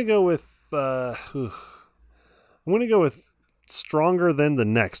 I'm gonna go with stronger than the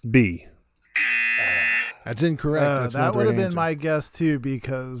next. B. That's incorrect. That's that not the would right have been answer. my guess too,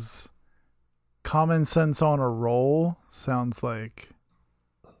 because common sense on a roll sounds like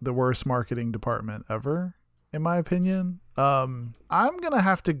the worst marketing department ever, in my opinion. I'm gonna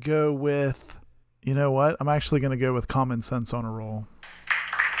have to go with, you know what? I'm actually gonna go with common sense on a roll.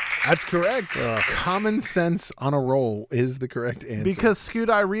 That's correct. Common sense on a roll is the correct answer. Because, Scoot,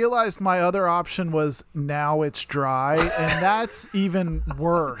 I realized my other option was now it's dry, and that's even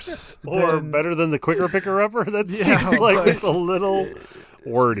worse. Or than- better than the quicker picker-upper? That Yeah, seems like but- it's a little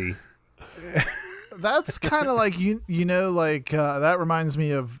wordy. That's kind of like, that reminds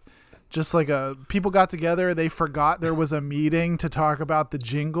me of just like people got together, they forgot there was a meeting to talk about the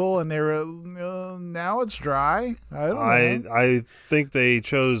jingle, and they were, now it's dry. I don't know. I think they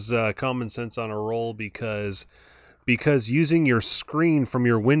chose common sense on a roll because using your screen from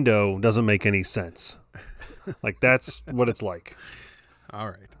your window doesn't make any sense. Like, that's what it's like. All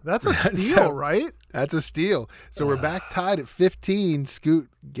right. That's a steal, So- right? That's a steal. So we're back tied at 15. Scoot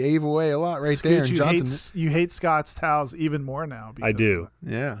gave away a lot right there. Scoot, And Johnson, you hate Scott's towels even more now. I do.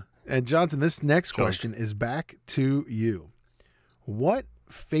 yeah. And Johnson, this next Joke. question is back to you. What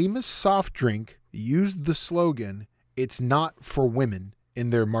famous soft drink used the slogan, "It's not for women,"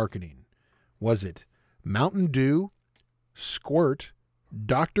 in their marketing? Was it Mountain Dew, Squirt,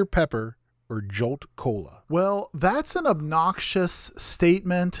 Dr. Pepper, or Jolt Cola? Well, that's an obnoxious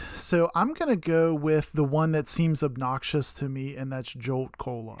statement, so I'm going to go with the one that seems obnoxious to me, and that's Jolt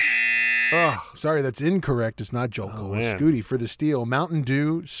Cola. Oh, sorry, that's incorrect. It's not Jolt Cola. man. Scooty for the steal. Mountain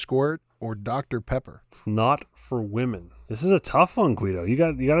Dew, Squirt, or Dr. Pepper? It's not for women. This is a tough one, Guido. You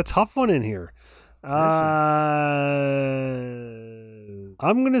got a tough one in here. I'm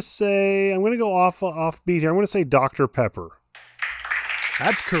gonna go off beat here. I'm gonna say Dr. Pepper.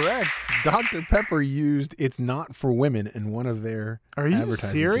 That's correct. Dr. Pepper used "It's not for women" in one of their Are you advertising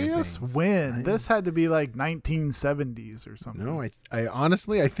serious? campaigns. When? This had to be like 1970s or something. No, I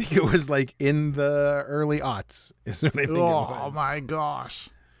honestly, I think it was like in the early aughts is what I think it Oh was. my gosh.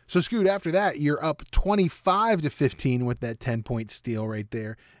 So Scoot, after that, you're up 25 to 15 with that 10-point steal right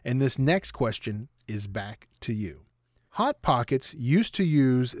there. And this next question is back to you. Hot Pockets used to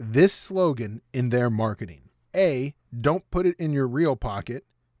use this slogan in their marketing. A, don't put it in your real pocket.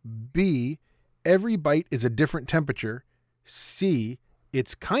 B, every bite is a different temperature. C,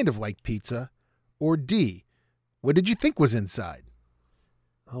 it's kind of like pizza. Or D, what did you think was inside?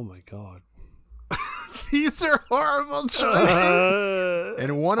 Oh my god. These are horrible choices.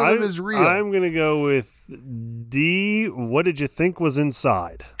 And one of them is real. I'm gonna go with D. What did you think was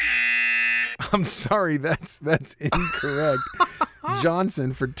inside? I'm sorry, that's incorrect.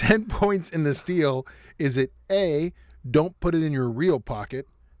 Johnson, for 10 points in the steal, is it A, don't put it in your real pocket,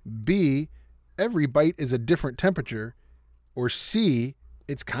 B, every bite is a different temperature, or C,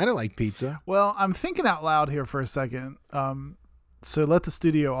 it's kind of like pizza? Well, I'm thinking out loud here for a second. So let the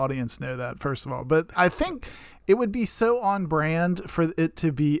studio audience know that, first of all. But I think it would be so on brand for it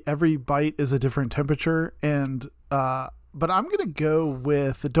to be every bite is a different temperature. And but I'm going to go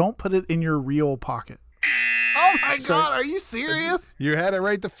with don't put it in your real pocket. Oh my God, are you serious? You had it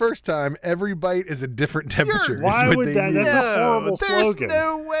right the first time. Every bite is a different temperature. is Why what would they that- use. that's a horrible there's slogan.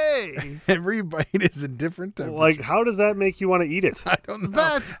 no way. Every bite is a different temperature. Like, how does that make you want to eat it? I don't know.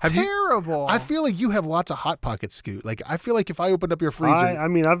 That's Have you- terrible. I feel like you have lots of Hot Pockets, Scoot. Like, I feel like if I opened up your freezer, I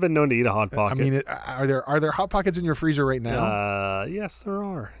mean, I've been known to eat a hot pocket. I mean, are there Hot Pockets in your freezer right now? Yes, there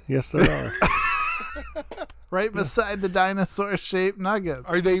are. Yes, there are. right beside the dinosaur-shaped nuggets.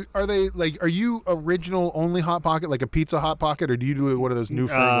 Are they like? Are you original only Hot Pocket, like a pizza Hot Pocket, or do you do one of those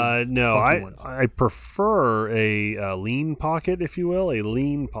newfangled? No, funky ones? I prefer a lean pocket, if you will. A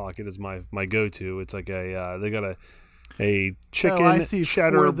lean pocket is my go-to. It's like they got a chicken, I see.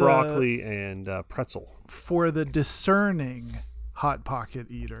 cheddar, For the- broccoli, and pretzel. For the discerning Hot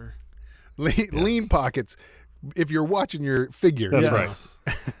Pocket eater. Lean Pockets. If you're watching your figure, That's Yes.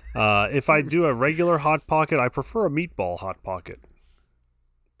 right. If I do a regular hot pocket, I prefer a meatball hot pocket.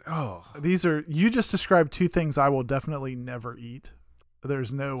 Oh, You just described two things I will definitely never eat.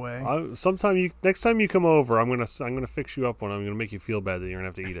 There's no way. Next time you come over, I'm gonna fix you up one. I'm gonna make you feel bad that you're gonna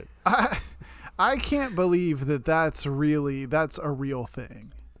have to eat it. I can't believe that's a real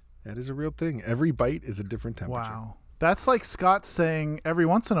thing. That is a real thing. Every bite is a different temperature. Wow. That's like Scott saying every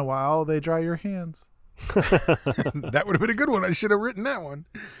once in a while they dry your hands. That would have been a good one. I should have written that one.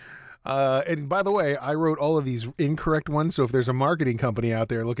 And by the way, I wrote all of these incorrect ones. So if there's a marketing company out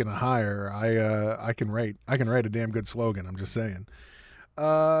there looking to hire, I can write a damn good slogan. I'm just saying.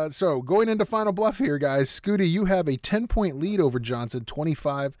 So going into Final Bluff here, guys, Scooty, you have a 10-point lead over Johnson,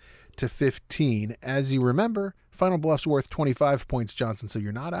 25-15. As you remember, Final Bluff's worth 25 points, Johnson, so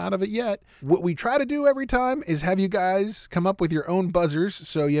you're not out of it yet. What we try to do every time is have you guys come up with your own buzzers,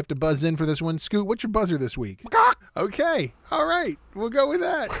 so you have to buzz in for this one. Scoot, what's your buzzer this week? Okay, all right, we'll go with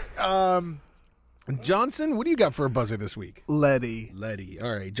that. Johnson, what do you got for a buzzer this week? Letty.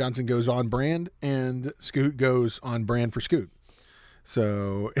 All right, Johnson goes on brand, and Scoot goes on brand for Scoot.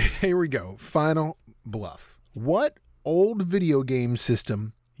 So here we go. Final Bluff. What old video game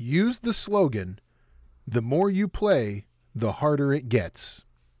system used the slogan, "The more you play, the harder it gets"?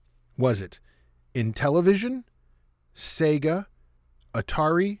 Was it Intellivision, Sega,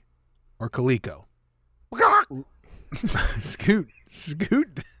 Atari, or Coleco? Scoot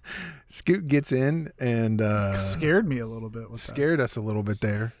gets in and scared me a little bit. Scared us a little bit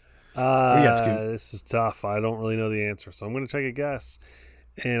there. This is tough. I don't really know the answer, so I'm going to take a guess.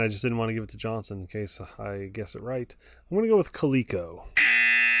 And I just didn't want to give it to Johnson in case I guess it right. I'm going to go with Coleco.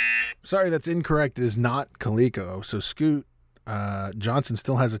 Sorry, that's incorrect. It is not Coleco. So Scoot, Johnson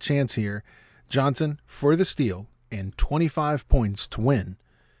still has a chance here. Johnson for the steal and 25 points to win.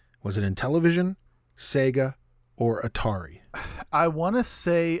 Was it Intellivision, Sega, or Atari? I want to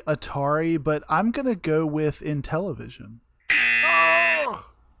say Atari, but I'm going to go with Intellivision.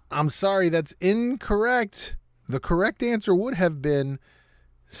 I'm sorry, that's incorrect. The correct answer would have been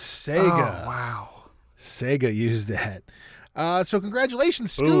Sega. Oh, wow. Sega used that. So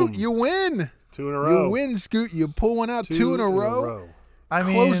congratulations, Scoot. Boom. You win. 2 in a row. You win, Scoot. You pull one out, two in a row. I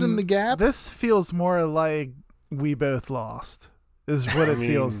mean, closing the gap. This feels more like we both lost, is what it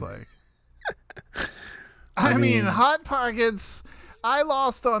feels like. I mean, Hot Pockets, I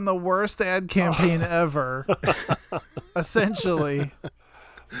lost on the worst ad campaign ever, essentially.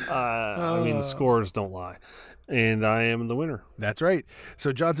 I mean, the scores don't lie. And I am the winner. That's right.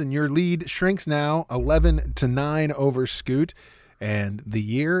 So, Johnson, your lead shrinks now 11-9 over Scoot. And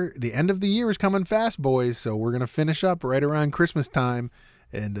the end of the year is coming fast, boys. So we're going to finish up right around Christmas time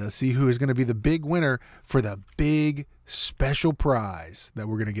and see who is going to be the big winner for the big special prize that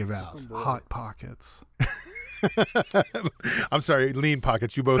we're going to give out. Hot Pockets. I'm sorry, Lean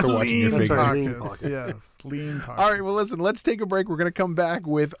Pockets. You both are watching your figure. Lean Pockets. Yes, Lean Pockets. All right, well, listen, let's take a break. We're going to come back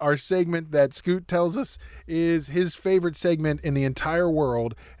with our segment that Scoot tells us is his favorite segment in the entire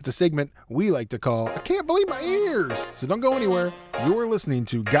world. It's a segment we like to call I Can't Believe My Ears. So don't go anywhere. You're listening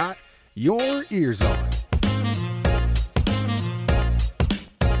to Got Your Ears On.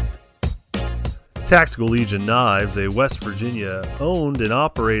 Tactical Legion Knives, a West Virginia owned and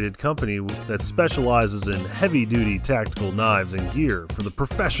operated company that specializes in heavy-duty tactical knives and gear for the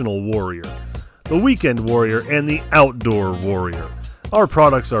professional warrior, the weekend warrior, and the outdoor warrior. Our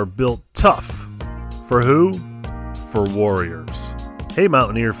products are built tough. For who? For warriors. Hey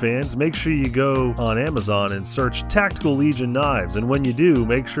Mountaineer fans, make sure you go on Amazon and search Tactical Legion Knives, and when you do,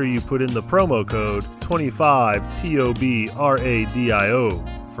 make sure you put in the promo code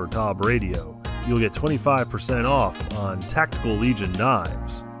 25TOBRADIO for Tob Radio. You'll get 25% off on Tactical Legion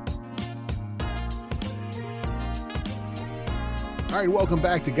Knives. All right, welcome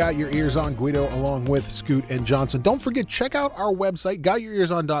back to Got Your Ears On, Guido, along with Scoot and Johnson. Don't forget, check out our website,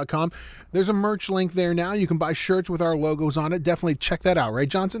 gotyourearson.com. There's a merch link there now. You can buy shirts with our logos on it. Definitely check that out, right,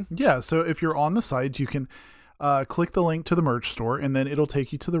 Johnson? Yeah, so if you're on the site, you can click the link to the merch store, and then it'll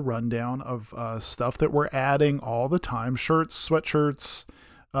take you to the rundown of stuff that we're adding all the time. Shirts, sweatshirts,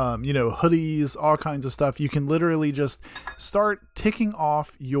 hoodies, all kinds of stuff. You can literally just start ticking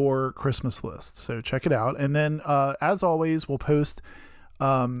off your Christmas list. So check it out. And then, as always, we'll post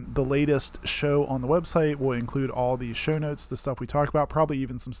the latest show on the website. We'll include all the show notes, the stuff we talk about, probably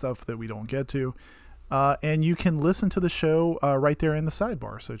even some stuff that we don't get to. And you can listen to the show right there in the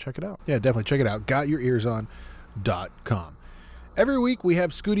sidebar. So check it out. Yeah, definitely check it out. GotYourEarsOn.com. Every week we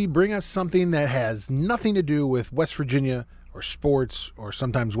have Scooty bring us something that has nothing to do with West Virginia or sports, or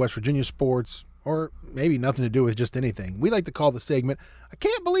sometimes West Virginia sports, or maybe nothing to do with just anything. We like to call the segment, I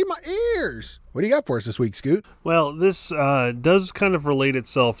Can't Believe My Ears. What do you got for us this week, Scoot? Well, this does kind of relate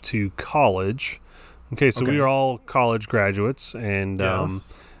itself to college. Okay, so we are all college graduates, and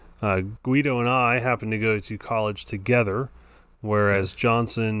Yes. Guido and I happen to go to college together. whereas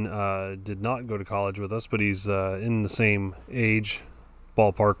Johnson did not go to college with us, but he's in the same age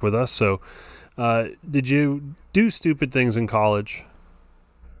ballpark with us. So did you do stupid things in college?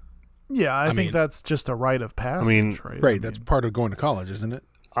 Yeah, I think mean, that's just a rite of passage, right? Right, that's part of going to college, isn't it?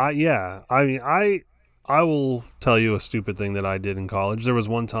 Yeah. I mean, I will tell you a stupid thing that I did in college. There was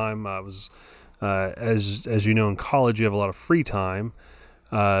one time I was, as you know, in college you have a lot of free time.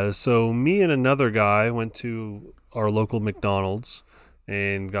 So me and another guy went to our local McDonald's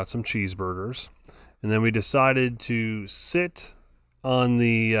and got some cheeseburgers, and then we decided to sit on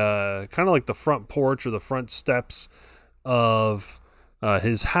the kind of like the front porch or the front steps of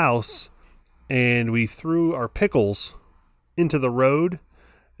his house, and we threw our pickles into the road,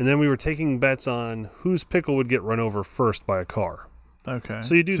 and then we were taking bets on whose pickle would get run over first by a car. Okay.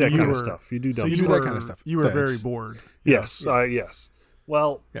 So you do that kind of stuff. You do dumb you stuff. do that kind of stuff. You were very That's- bored. Yes. Yes.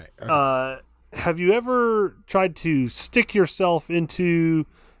 Well, Okay. have you ever tried to stick yourself into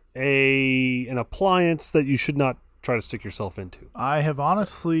an appliance that you should not try to stick yourself into? I have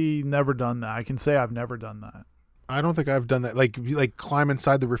honestly never done that. I can say I've never done that. I don't think I've done that. Like climb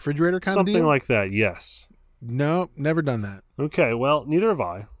inside the refrigerator kind of Something deal? like that, yes. No, never done that. Okay, well, neither have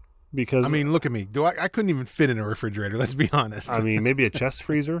I. Because I mean, look at me. I couldn't even fit in a refrigerator, let's be honest. I mean, maybe a chest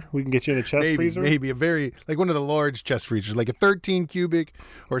freezer. We can get you in a chest freezer. Maybe a very, like one of the large chest freezers, like a 13 cubic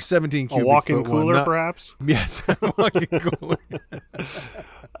or 17 A cubic walk-in foot one. cooler, Not- perhaps. Yes, a walk-in cooler.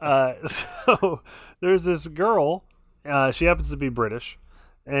 So there's this girl. She happens to be British,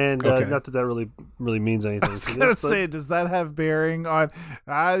 and Okay. not that really means anything. I was to gonna this, but, say, does that have bearing on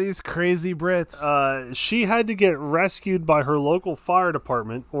these crazy Brits? she had to get rescued by her local fire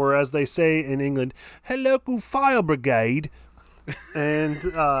department, or as they say in England, her local fire brigade. And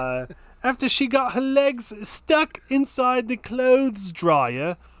after she got her legs stuck inside the clothes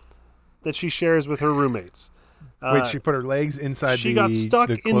dryer that she shares with her roommates. Wait, she put her legs inside She the got stuck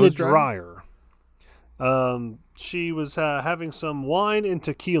the in the clothes dryer? dryer. She was having some wine and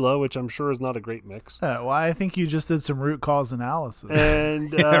tequila, which I'm sure is not a great mix. Well, I think you just did some root cause analysis.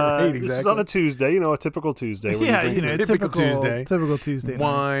 And right, this is exactly. on a Tuesday, a typical Tuesday. when Yeah, drink Typical Tuesday. Typical Tuesday. night.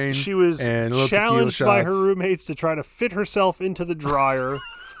 Wine. She was and a little tequila challenged by her shots. roommates to try to fit herself into the dryer,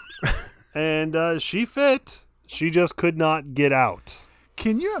 and she fit. She just could not get out.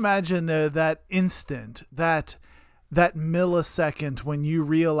 Can you imagine though that instant, that millisecond when you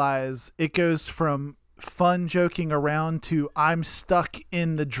realize it goes from fun joking around to I'm stuck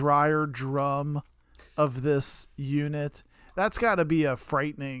in the dryer drum of this unit? That's got to be a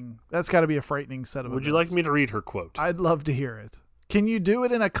frightening. That's got to be a frightening set of. Would you events. like me to read her quote? I'd love to hear it. Can you do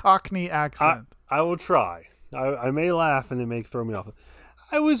it in a Cockney accent? I will try. I may laugh and it may throw me off.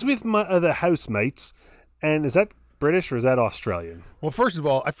 I was with my other housemates, and is that British or is that Australian? Well, first of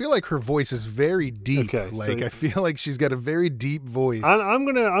all, I feel like her voice is very deep. Okay, Like so- I feel like she's got a very deep voice. I'm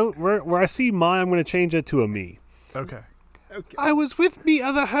gonna where I see my, I'm gonna change it to a me. Okay. I was with me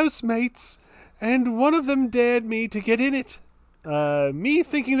other housemates, and one of them dared me to get in it. Me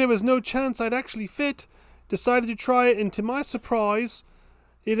thinking there was no chance I'd actually fit, decided to try it, and to my surprise,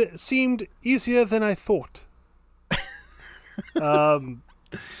 it seemed easier than I thought.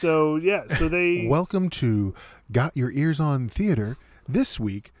 So they Welcome to Got Your Ears On Theater. This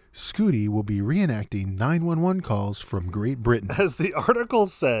week, Scooty will be reenacting 911 calls from Great Britain. as the article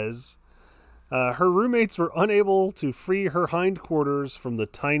says, her roommates were unable to free her hindquarters from the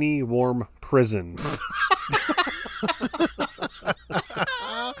tiny, warm prison.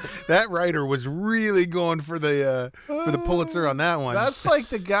 That writer was really going for the Pulitzer on that one. That's like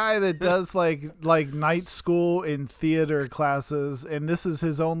the guy that does like night school in theater classes, and this is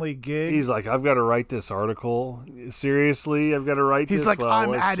his only gig. He's like, I've got to write this article. Seriously, I've got to write this. He's like, Well, I'm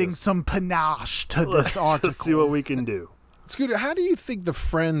let's adding just- some panache to let's this article. just see what we can do. Scooter, how do you think the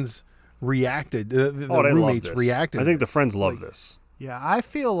friends reacted? The They love roommates this. reacted. I think to the friends love this. Yeah, I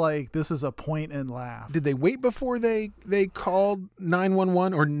feel like this is a point and laugh. Did they wait before they called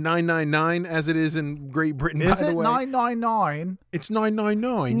 911 or 999 as it is in Great Britain? Is by it the way? 999? It's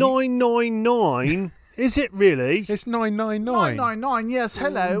 999. 999? Is it really? It's 999. 999. Yes,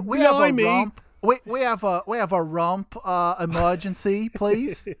 hello. We have a Blimey. rump. We have a rump emergency,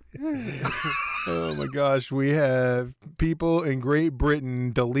 please. Oh my gosh, we have people in Great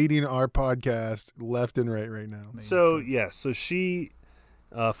Britain deleting our podcast left and right now. So yes, so she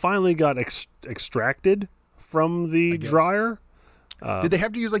finally got extracted from the guess. dryer. Did they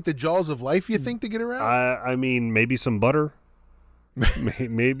have to use like the jaws of life, you think, to get her out? I mean, maybe some butter.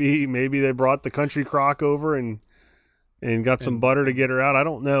 maybe they brought the country crock over and got some butter to get her out. I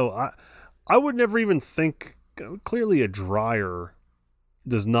don't know. I would never even think. Clearly, a dryer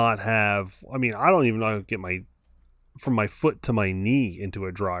does not have. I mean, I don't even know how to get my from my foot to my knee into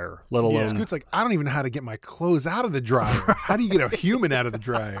a dryer, let alone. Scoot's like, I don't even know how to get my clothes out of the dryer. How do you get a human out of the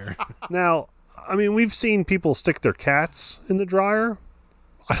dryer? Now, I mean, we've seen people stick their cats in the dryer.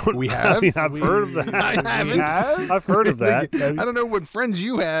 We have? I mean, I've heard of that. I haven't. I've heard of that. I don't know what friends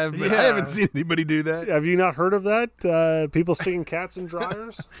you have, but I haven't seen anybody do that. Have you not heard of that? People sticking cats in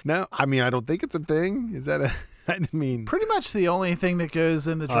dryers? No, I mean, I don't think it's a thing. Is that a? I mean, Pretty much the only thing that goes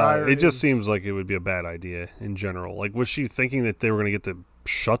in the dryer. It just is- seems like it would be a bad idea in general. Like, was she thinking that they were going to get to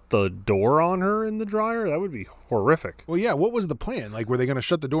shut the door on her in the dryer? That would be horrific. well, yeah. What was the plan? Like, were they going to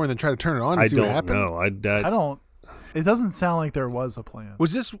shut the door and then try to turn it on and I see what don't happened? know. I don't. It doesn't sound like there was a plan.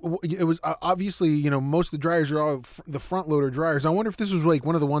 Was this? It was obviously, most of the dryers are all the front loader dryers. I wonder if this was like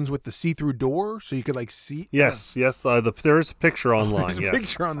one of the ones with the see-through door, so you could like see. Yes. There is a picture online. There's a yes.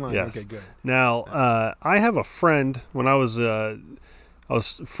 picture online. Yes. Okay, good. Now, I have a friend. When I was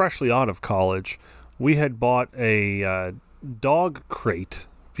freshly out of college, we had bought a dog crate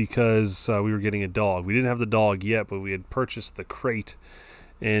because we were getting a dog. We didn't have the dog yet, but we had purchased the crate.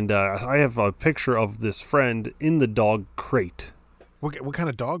 And I have a picture of this friend in the dog crate. What kind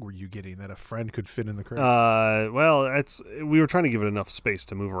of dog were you getting that a friend could fit in the crate? Well, we were trying to give it enough space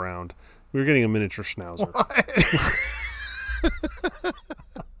to move around. We were getting a miniature schnauzer.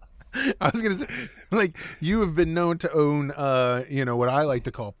 I was gonna say, like, you have been known to own, what I like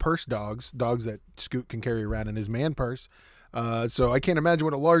to call purse dogs that Scoot can carry around in his man purse. So I can't imagine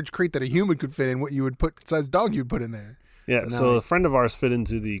what a large crate that a human could fit in. What you would put size dog you'd put in there. Yeah, But so now- a friend of ours fit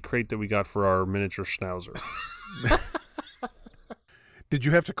into the crate that we got for our miniature schnauzer. Did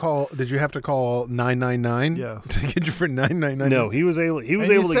you have to call 999? Yes. To get your friend 999? No, he was able And to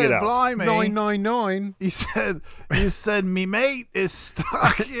you said, get out. Blimey. 999. You said me mate is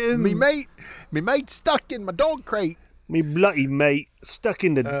stuck in Me mate stuck in my dog crate. Me bloody mate stuck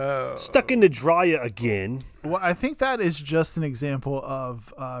in the dryer again. Well, I think that is just an example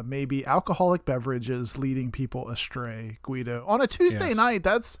of maybe alcoholic beverages leading people astray, Guido. On a Tuesday Yes. night,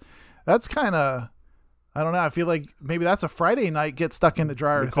 that's kind of, I don't know. I feel like maybe that's a Friday night get stuck in the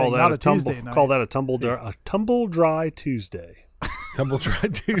dryer We call thing, that not a a Tuesday night. Call that a tumble dry Tuesday. Tumble Dry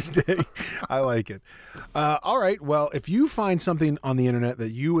Tuesday. I like it. All right. Well, if you find something on the internet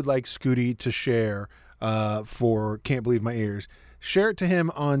that you would like Scooty to share for Can't Believe My Ears, share it to him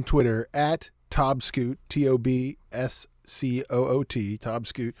on Twitter at TobScoot, TOBSCOOT,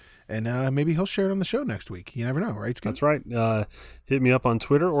 TobScoot, and maybe he'll share it on the show next week. You never know, right, Scoot? That's right. Hit me up on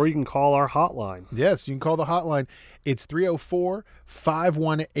Twitter, or you can call our hotline. Yes, you can call the hotline. It's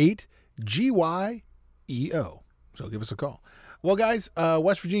 304-518-GYEO. So give us a call. Well, guys,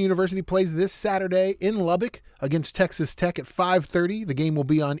 West Virginia University plays this Saturday in Lubbock against Texas Tech at 5:30. The game will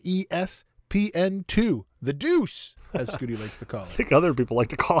be on ESPN2, the Deuce, as Scooty likes to call I it. think other people like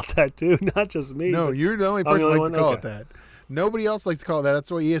to call it that too, not just me. No, but- you're the only I'm the person who only likes to call one? it that. Nobody else likes to call it that.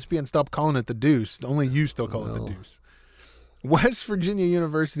 That's why ESPN stopped calling it the Deuce. Only you still call it the Deuce. West Virginia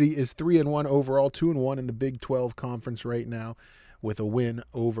University is 3-1 overall, 2-1 in the Big 12 conference right now, with a win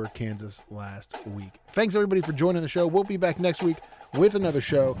over Kansas last week. Thanks everybody for joining the show. We'll be back next week with another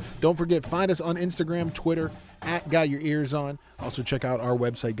show. Don't forget, find us on Instagram, Twitter, at Got Your Ears On. Also check out our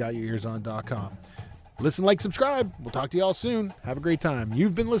website, gotyourearson.com. Listen, like, subscribe. We'll talk to y'all soon. Have a great time.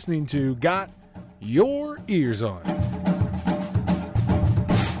 You've been listening to Got Your Ears On.